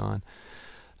 James, and John.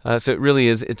 So it really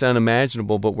is, it's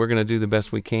unimaginable, but we're going to do the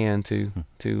best we can to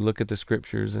look at the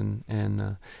Scriptures.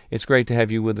 And it's great to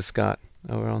have you with us, Scott,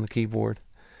 over on the keyboard.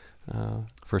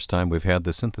 First time we've had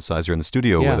the synthesizer in the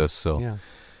studio with us. So, yeah.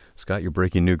 Scott, you're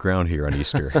breaking new ground here on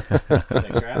Easter.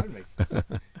 Thanks for having me.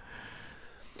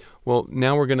 Well,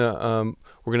 now we're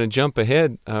gonna jump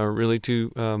ahead really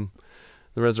to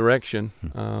the resurrection.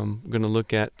 We're going to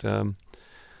look at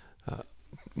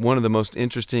one of the most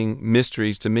interesting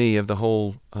mysteries to me of the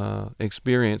whole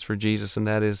experience for Jesus, and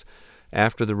that is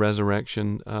after the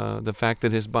resurrection, the fact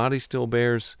that his body still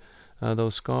bears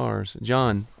those scars.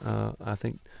 John, I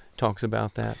think, talks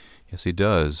about that. Yes, he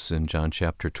does in John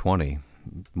chapter 20.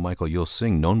 Michael, you'll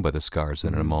sing Known by the Scars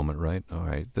in a moment, right? All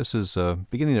right. This is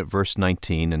beginning at verse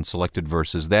 19 and selected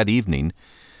verses. That evening,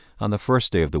 on the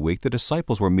first day of the week, the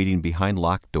disciples were meeting behind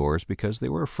locked doors because they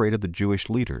were afraid of the Jewish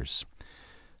leaders.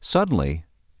 Suddenly,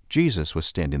 Jesus was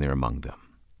standing there among them.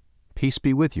 "Peace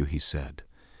be with you," he said.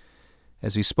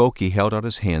 As he spoke, he held out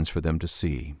his hands for them to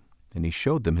see, and he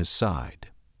showed them his side.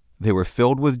 They were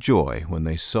filled with joy when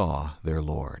they saw their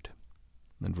Lord.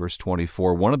 In verse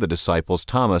 24, one of the disciples,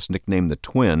 Thomas, nicknamed the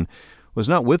Twin, was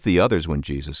not with the others when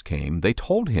Jesus came. They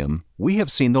told him, "We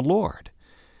have seen the Lord."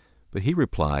 But he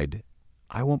replied,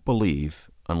 "I won't believe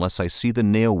unless I see the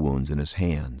nail wounds in his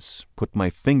hands, put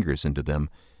my fingers into them,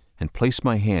 and place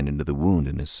my hand into the wound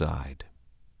in his side."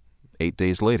 8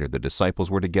 days later, the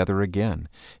disciples were together again,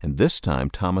 and this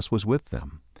time Thomas was with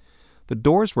them. The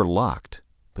doors were locked,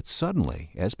 but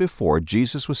suddenly, as before,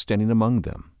 Jesus was standing among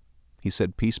them. He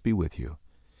said, "Peace be with you."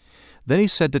 Then he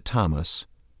said to Thomas,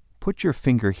 "Put your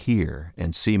finger here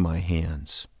and see my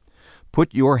hands.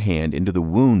 Put your hand into the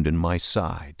wound in my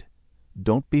side.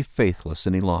 Don't be faithless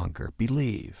any longer.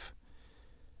 Believe."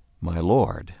 "My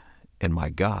Lord and my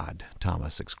God,"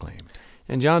 Thomas exclaimed.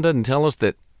 And John doesn't tell us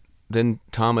that then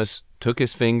Thomas took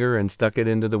his finger and stuck it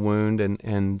into the wound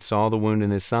and saw the wound in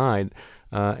his side.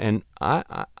 And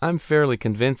I'm fairly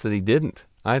convinced that he didn't.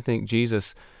 I think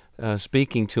Jesus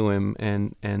speaking to him,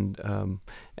 and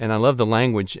I love the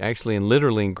language. Actually, and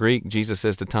literally in Greek, Jesus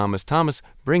says to Thomas, "Thomas,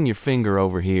 bring your finger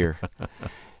over here."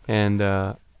 and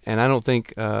I don't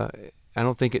think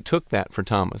it took that for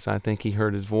Thomas. I think he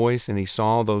heard his voice and he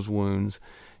saw those wounds,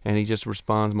 and he just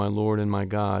responds, "My Lord and my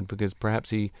God," because perhaps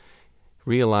he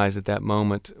realized at that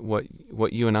moment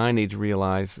what you and I need to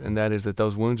realize, and that is that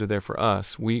those wounds are there for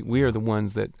us. We are the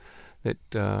ones that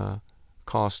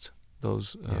caused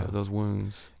those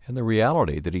wounds. And the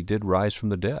reality that he did rise from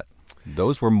the dead.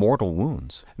 Those were mortal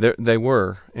wounds. They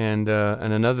were. And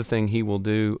another thing he will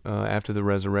do after the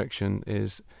resurrection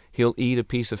is he'll eat a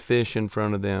piece of fish in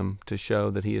front of them to show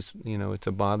that he is, it's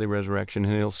a bodily resurrection.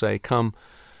 And he'll say, "Come,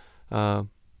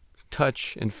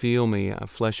 touch and feel me,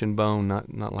 flesh and bone,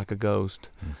 not like a ghost."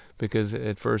 Because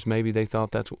at first maybe they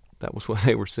thought that was what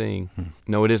they were seeing.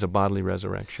 No, it is a bodily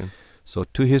resurrection. So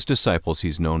to his disciples,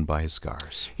 he's known by his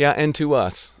scars. Yeah, and to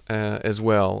us as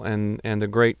well. And the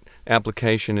great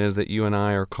application is that you and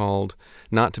I are called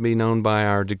not to be known by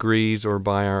our degrees or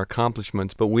by our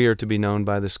accomplishments, but we are to be known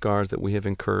by the scars that we have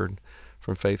incurred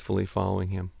from faithfully following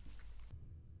Him.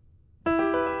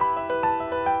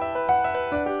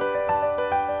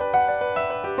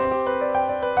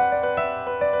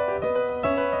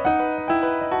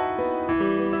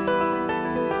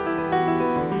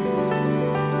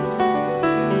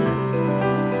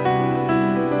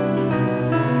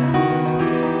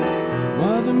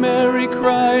 Mary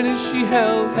cried as she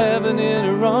held heaven in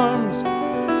her arms,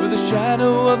 for the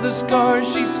shadow of the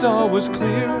scars she saw was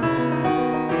clear,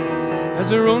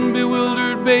 as her own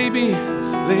bewildered baby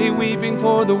lay weeping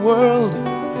for the world,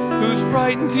 whose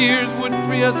frightened tears would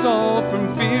free us all from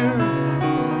fear.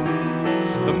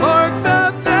 The marks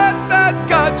of death that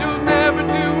God chose never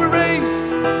to erase,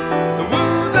 the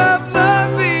wounds of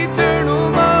love's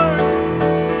eternal mark.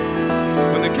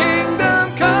 When the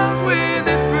kingdom comes with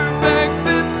its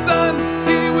perfected sons,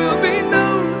 He will be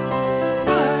known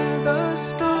by the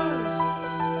scars.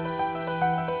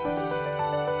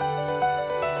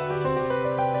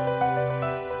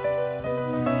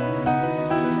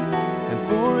 And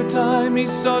for a time He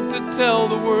sought to tell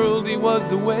the world He was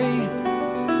the way,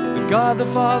 that God the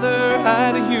Father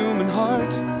had a human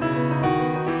heart.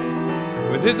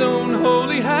 With His own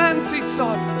holy hands He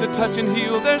sought to touch and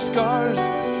heal their scars,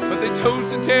 but they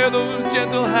chose to tear those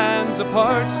gentle hands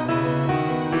apart.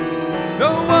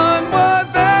 No one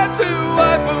was there to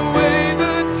wipe away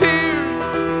the tears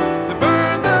that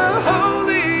burned the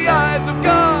holy eyes of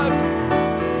God,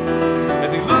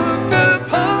 as He looked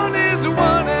upon His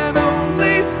one and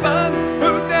only Son,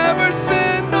 who never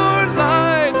sinned nor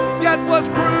lied, yet was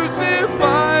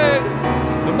crucified.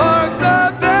 The marks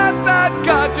of death that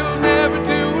God chose never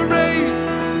to erase,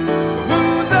 the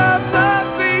wounds of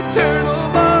love's eternal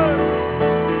mark.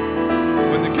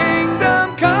 When the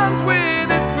kingdom comes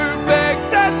with its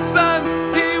perfected sons,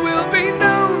 He will be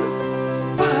known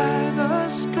by the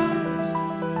scars.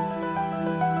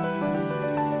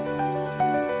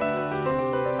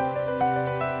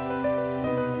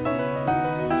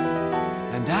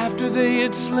 And after they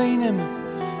had slain Him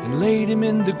and laid Him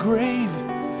in the grave,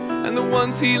 and the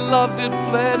ones He loved had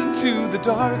fled into the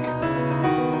dark,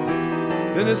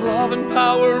 then His love and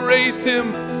power raised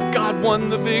Him, God won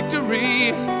the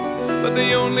victory, but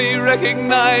they only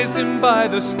recognized Him by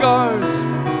the scars.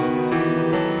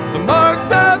 The marks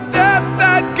of death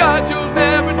that God chose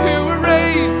never to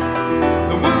erase,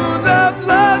 the wounds of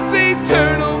love's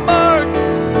eternal mark.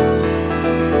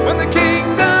 When the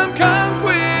kingdom comes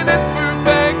with its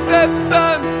perfected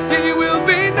sons, He will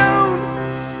be known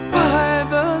by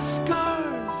the scars.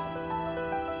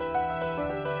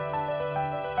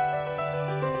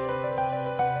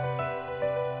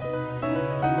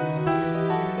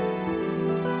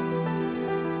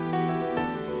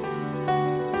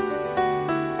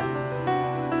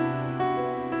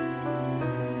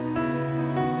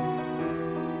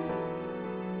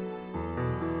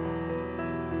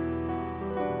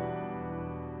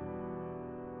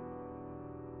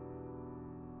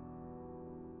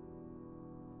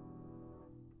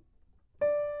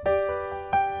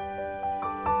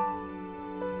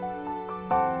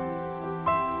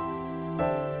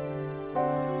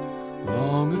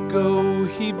 Long ago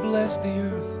He blessed the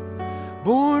earth,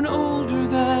 born older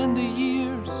than the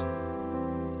years,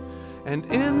 and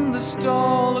in the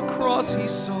stall a cross He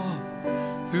saw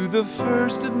through the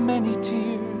first of many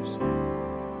tears.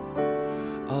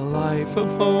 A life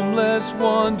of homeless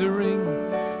wandering,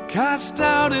 cast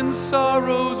out in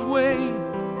sorrow's way,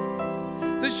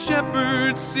 the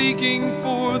shepherd seeking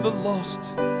for the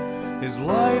lost, His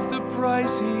life the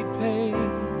price He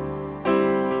paid.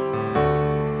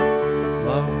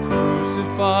 Love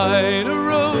crucified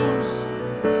arose,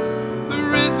 the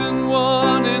risen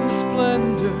one in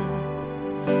splendor,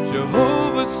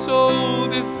 Jehovah's sole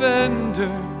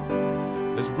defender,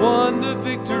 has won the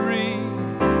victory.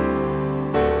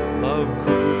 Love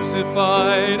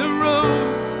crucified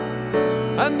arose,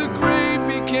 and the grave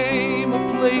became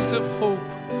a place of hope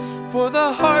for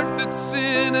the heart that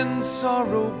sin and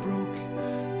sorrow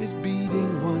broke, is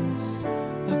beating once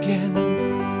again.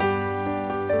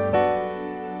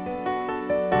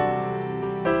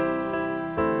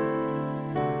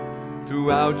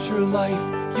 Throughout your life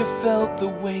you felt the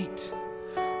weight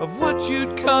of what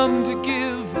you'd come to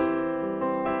give,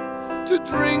 to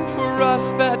drink for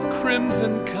us that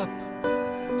crimson cup,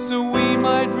 so we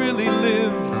might really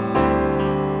live.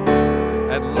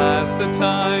 At last the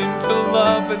time to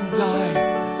love and die,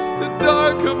 the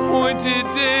dark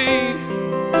appointed day,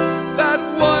 that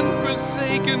one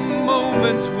forsaken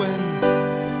moment when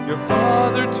your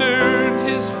Father turned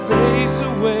His his face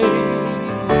away.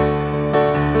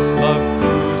 Love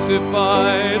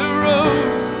crucified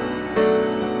arose,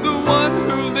 the one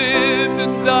who lived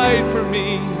and died for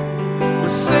me,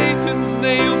 was Satan's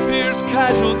nail-pierced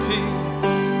casualty.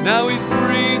 Now he's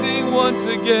breathing once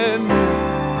again.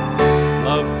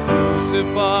 Love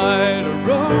crucified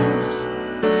arose,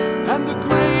 and the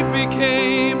grave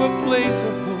became a place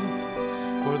of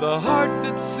hope, for the heart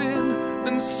that sin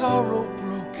and sorrow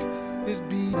broke is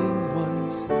beating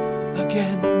once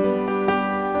again.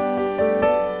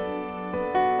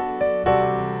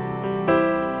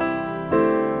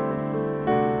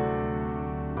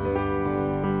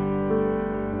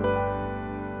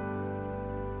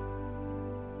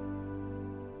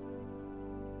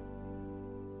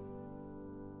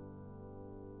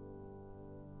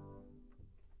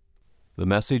 The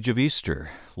message of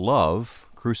Easter, love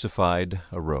crucified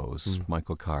arose.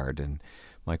 Michael Card. And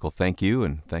Michael, thank you,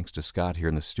 and thanks to Scott here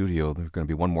in the studio. There's going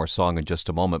to be one more song in just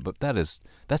a moment, but that's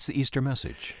the Easter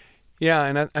message. Yeah,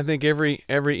 and I think every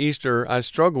Easter I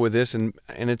struggle with this, and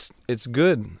it's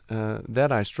good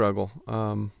that I struggle,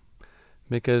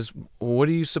 because what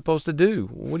are you supposed to do?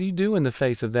 What do you do in the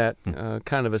face of that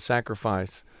kind of a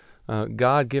sacrifice?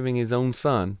 God giving His own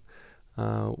Son.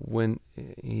 When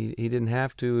he didn't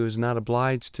have to, he was not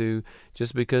obliged to,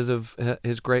 just because of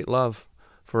his great love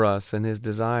for us and his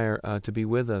desire to be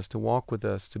with us, to walk with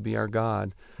us, to be our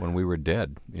God. When we were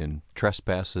dead in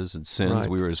trespasses and sins, Right.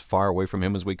 we were as far away from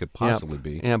Him as we could possibly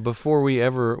be. Yeah, before we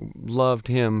ever loved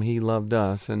Him, He loved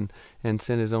us and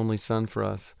sent His only Son for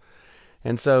us.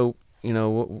 And so,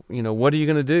 what are you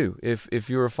going to do if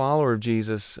you're a follower of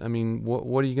Jesus? I mean,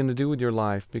 what are you going to do with your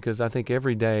life? Because I think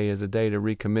every day is a day to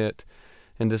recommit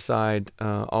and decide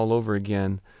all over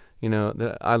again,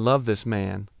 that I love this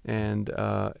man, and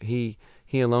he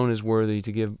alone is worthy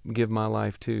to give my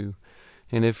life to.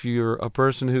 And if you're a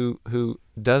person who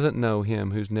doesn't know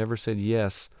Him, who's never said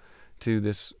yes to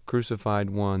this crucified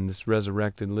one, this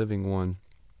resurrected living one,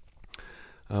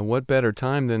 what better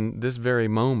time than this very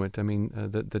moment? I mean,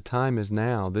 the time is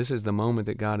now. This is the moment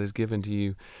that God has given to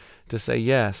you to say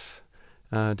yes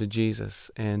to Jesus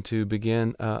and to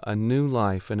begin a new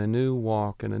life and a new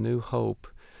walk and a new hope.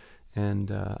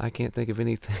 And I can't think of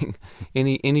anything,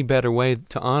 any better way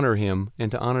to honor Him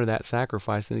and to honor that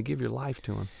sacrifice than to give your life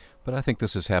to Him. But I think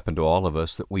this has happened to all of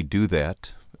us, that we do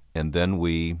that, and then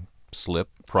we slip,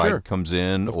 pride Sure. comes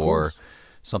in, Of or course.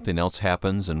 something else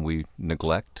happens and we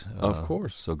neglect. Of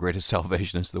course. So great is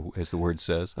salvation, as the word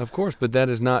says. Of course, but that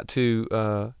is not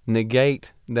to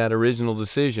negate that original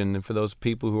decision. And for those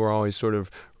people who are always sort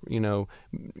of,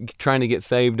 trying to get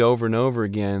saved over and over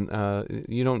again,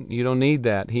 you don't need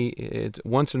that. It's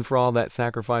once and for all that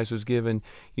sacrifice was given.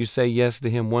 You say yes to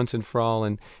Him once and for all,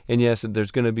 and yes,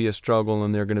 there's going to be a struggle,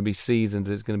 and there are going to be seasons.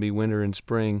 It's going to be winter and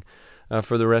spring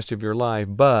for the rest of your life,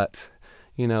 but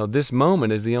this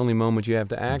moment is the only moment you have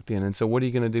to act in. And so what are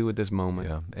you going to do with this moment?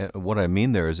 Yeah. And what I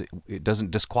mean there is it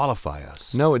doesn't disqualify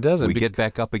us. No, it doesn't. We get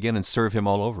back up again and serve Him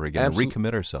all over again and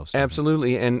recommit ourselves to Him.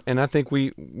 Absolutely. And I think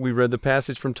we read the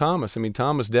passage from Thomas. I mean,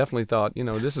 Thomas definitely thought,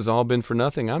 this has all been for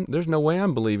nothing. There's no way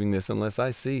I'm believing this unless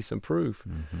I see some proof.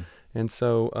 Mm-hmm. And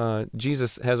so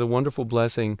Jesus has a wonderful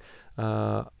blessing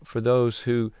for those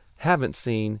who haven't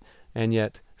seen and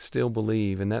yet still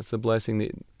believe. And that's the blessing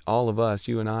that all of us,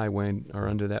 you and I, Wayne, are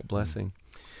under that blessing.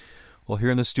 Well, here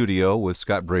in the studio with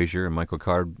Scott Brazier and Michael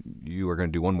Card, you are going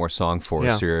to do one more song for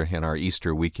us here in our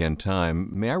Easter weekend time.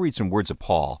 May I read some words of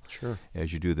Paul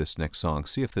as you do this next song?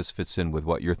 See if this fits in with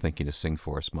what you're thinking to sing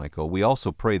for us, Michael. We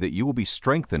also pray that you will be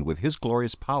strengthened with His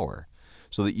glorious power,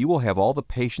 so that you will have all the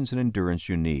patience and endurance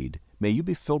you need. May you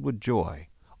be filled with joy,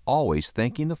 always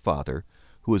thanking the Father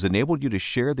who has enabled you to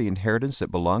share the inheritance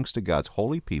that belongs to God's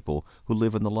holy people who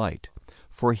live in the light.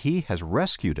 For He has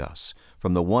rescued us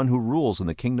from the one who rules in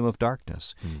the kingdom of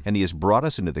darkness, and He has brought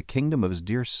us into the kingdom of His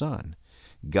dear Son.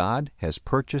 God has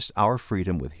purchased our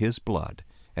freedom with His blood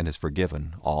and has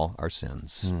forgiven all our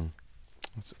sins.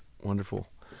 That's a wonderful,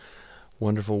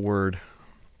 wonderful word.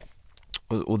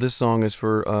 Well, this song is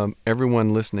for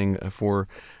everyone listening, for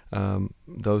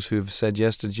those who have said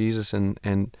yes to Jesus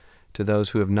and to those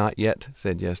who have not yet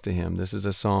said yes to Him. This is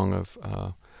a song of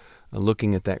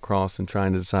looking at that cross and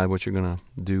trying to decide what you're going to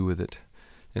do with it.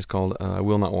 It's called I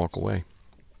Will Not Walk Away.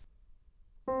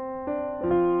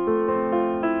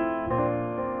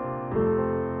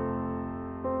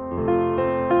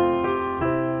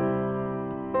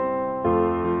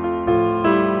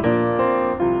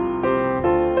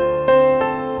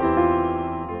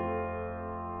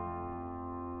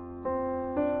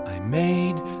 I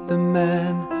made the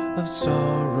man of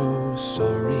sorrow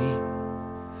sorry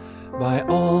by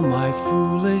all my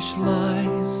foolish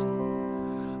lies.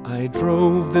 I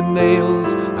drove the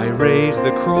nails, I raised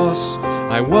the cross,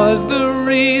 I was the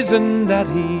reason that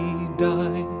he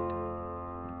died.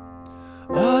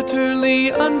 Utterly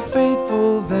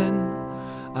unfaithful then,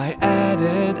 I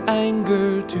added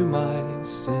anger to my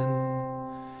sin.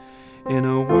 In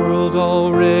a world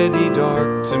already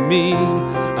dark to me,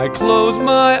 I closed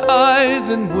my eyes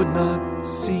and would not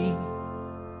see.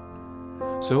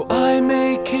 So I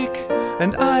may kick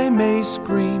and I may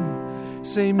scream,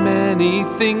 say many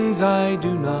things I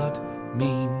do not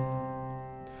mean.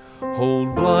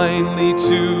 Hold blindly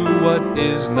to what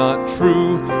is not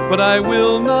true, but I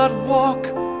will not walk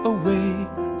away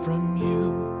from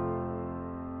you.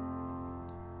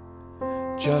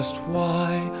 Just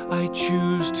why I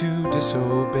choose to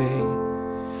disobey,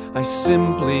 I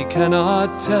simply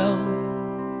cannot tell.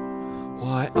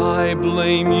 Why I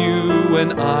blame you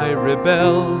when I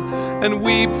rebel and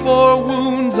weep for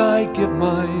wounds I give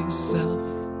myself.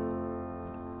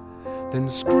 Then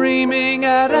screaming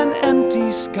at an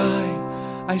empty sky,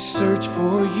 I search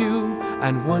for you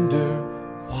and wonder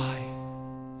why.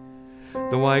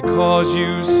 Though I cause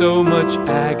you so much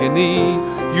agony,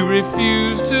 you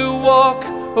refuse to walk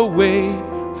away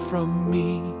from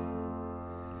me.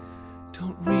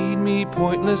 Don't read me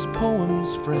pointless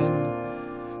poems, friend.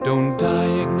 Don't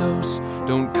diagnose,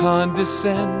 don't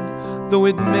condescend, though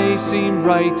it may seem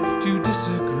right to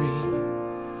disagree.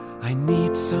 I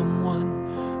need someone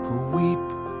who weep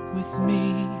with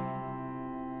me.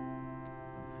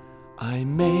 I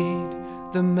made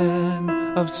the man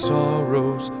of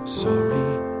sorrows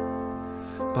sorry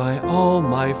by all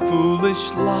my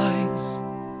foolish lies.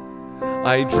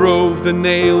 I drove the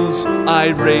nails, I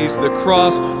raised the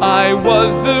cross, I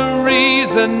was the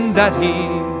reason that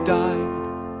he died.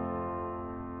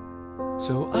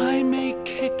 So I may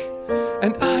kick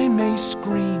and I may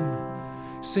scream,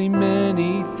 say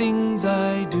many things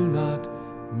I do not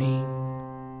mean.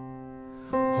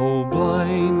 Hold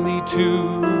blindly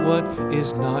to what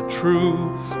is not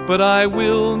true, but I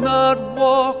will not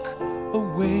walk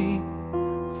away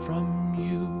from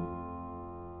you.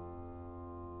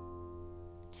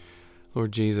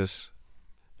 Lord Jesus,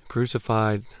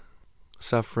 crucified,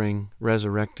 suffering,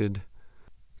 resurrected,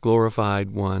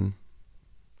 glorified one,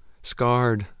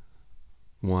 scarred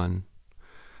one,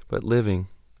 but living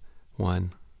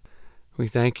one. We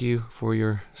thank you for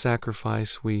your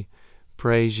sacrifice. We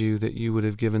praise you that you would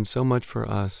have given so much for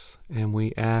us, and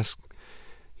we ask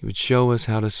you would show us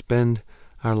how to spend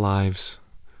our lives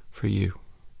for you.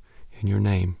 In your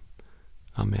name,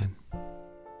 amen.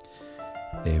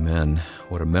 Amen.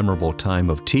 What a memorable time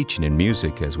of teaching and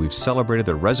music as we've celebrated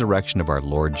the resurrection of our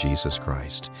Lord Jesus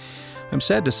Christ. I'm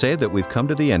sad to say that we've come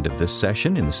to the end of this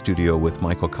session in the studio with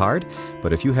Michael Card,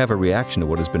 but if you have a reaction to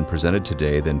what has been presented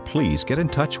today, then please get in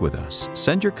touch with us.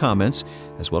 Send your comments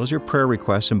as well as your prayer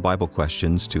requests and Bible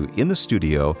questions to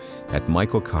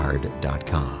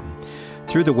inthestudio@michaelcard.com.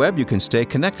 Through the web, you can stay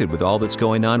connected with all that's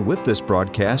going on with this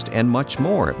broadcast and much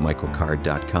more at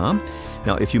michaelcard.com.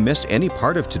 Now, if you missed any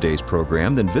part of today's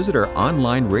program, then visit our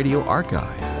online radio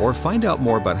archive or find out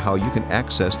more about how you can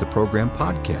access the program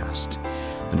podcast.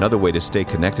 Another way to stay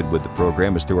connected with the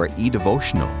program is through our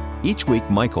e-devotional. Each week,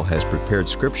 Michael has prepared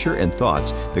scripture and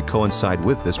thoughts that coincide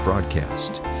with this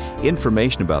broadcast.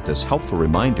 Information about this helpful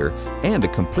reminder and a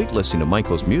complete listing of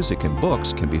Michael's music and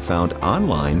books can be found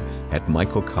online at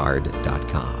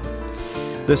michaelcard.com.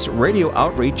 This radio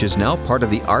outreach is now part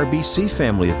of the RBC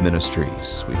family of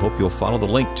ministries. We hope you'll follow the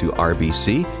link to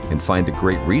RBC and find the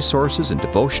great resources and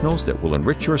devotionals that will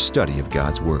enrich your study of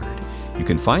God's Word. You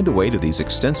can find the way to these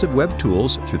extensive web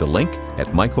tools through the link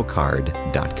at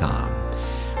michaelcard.com.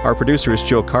 Our producer is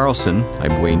Joe Carlson.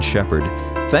 I'm Wayne Shepherd.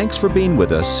 Thanks for being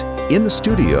with us in the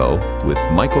studio with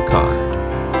Michael Card.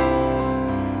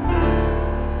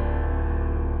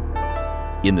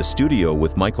 In the Studio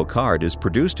with Michael Card is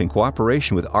produced in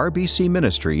cooperation with RBC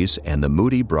Ministries and the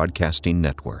Moody Broadcasting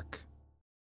Network.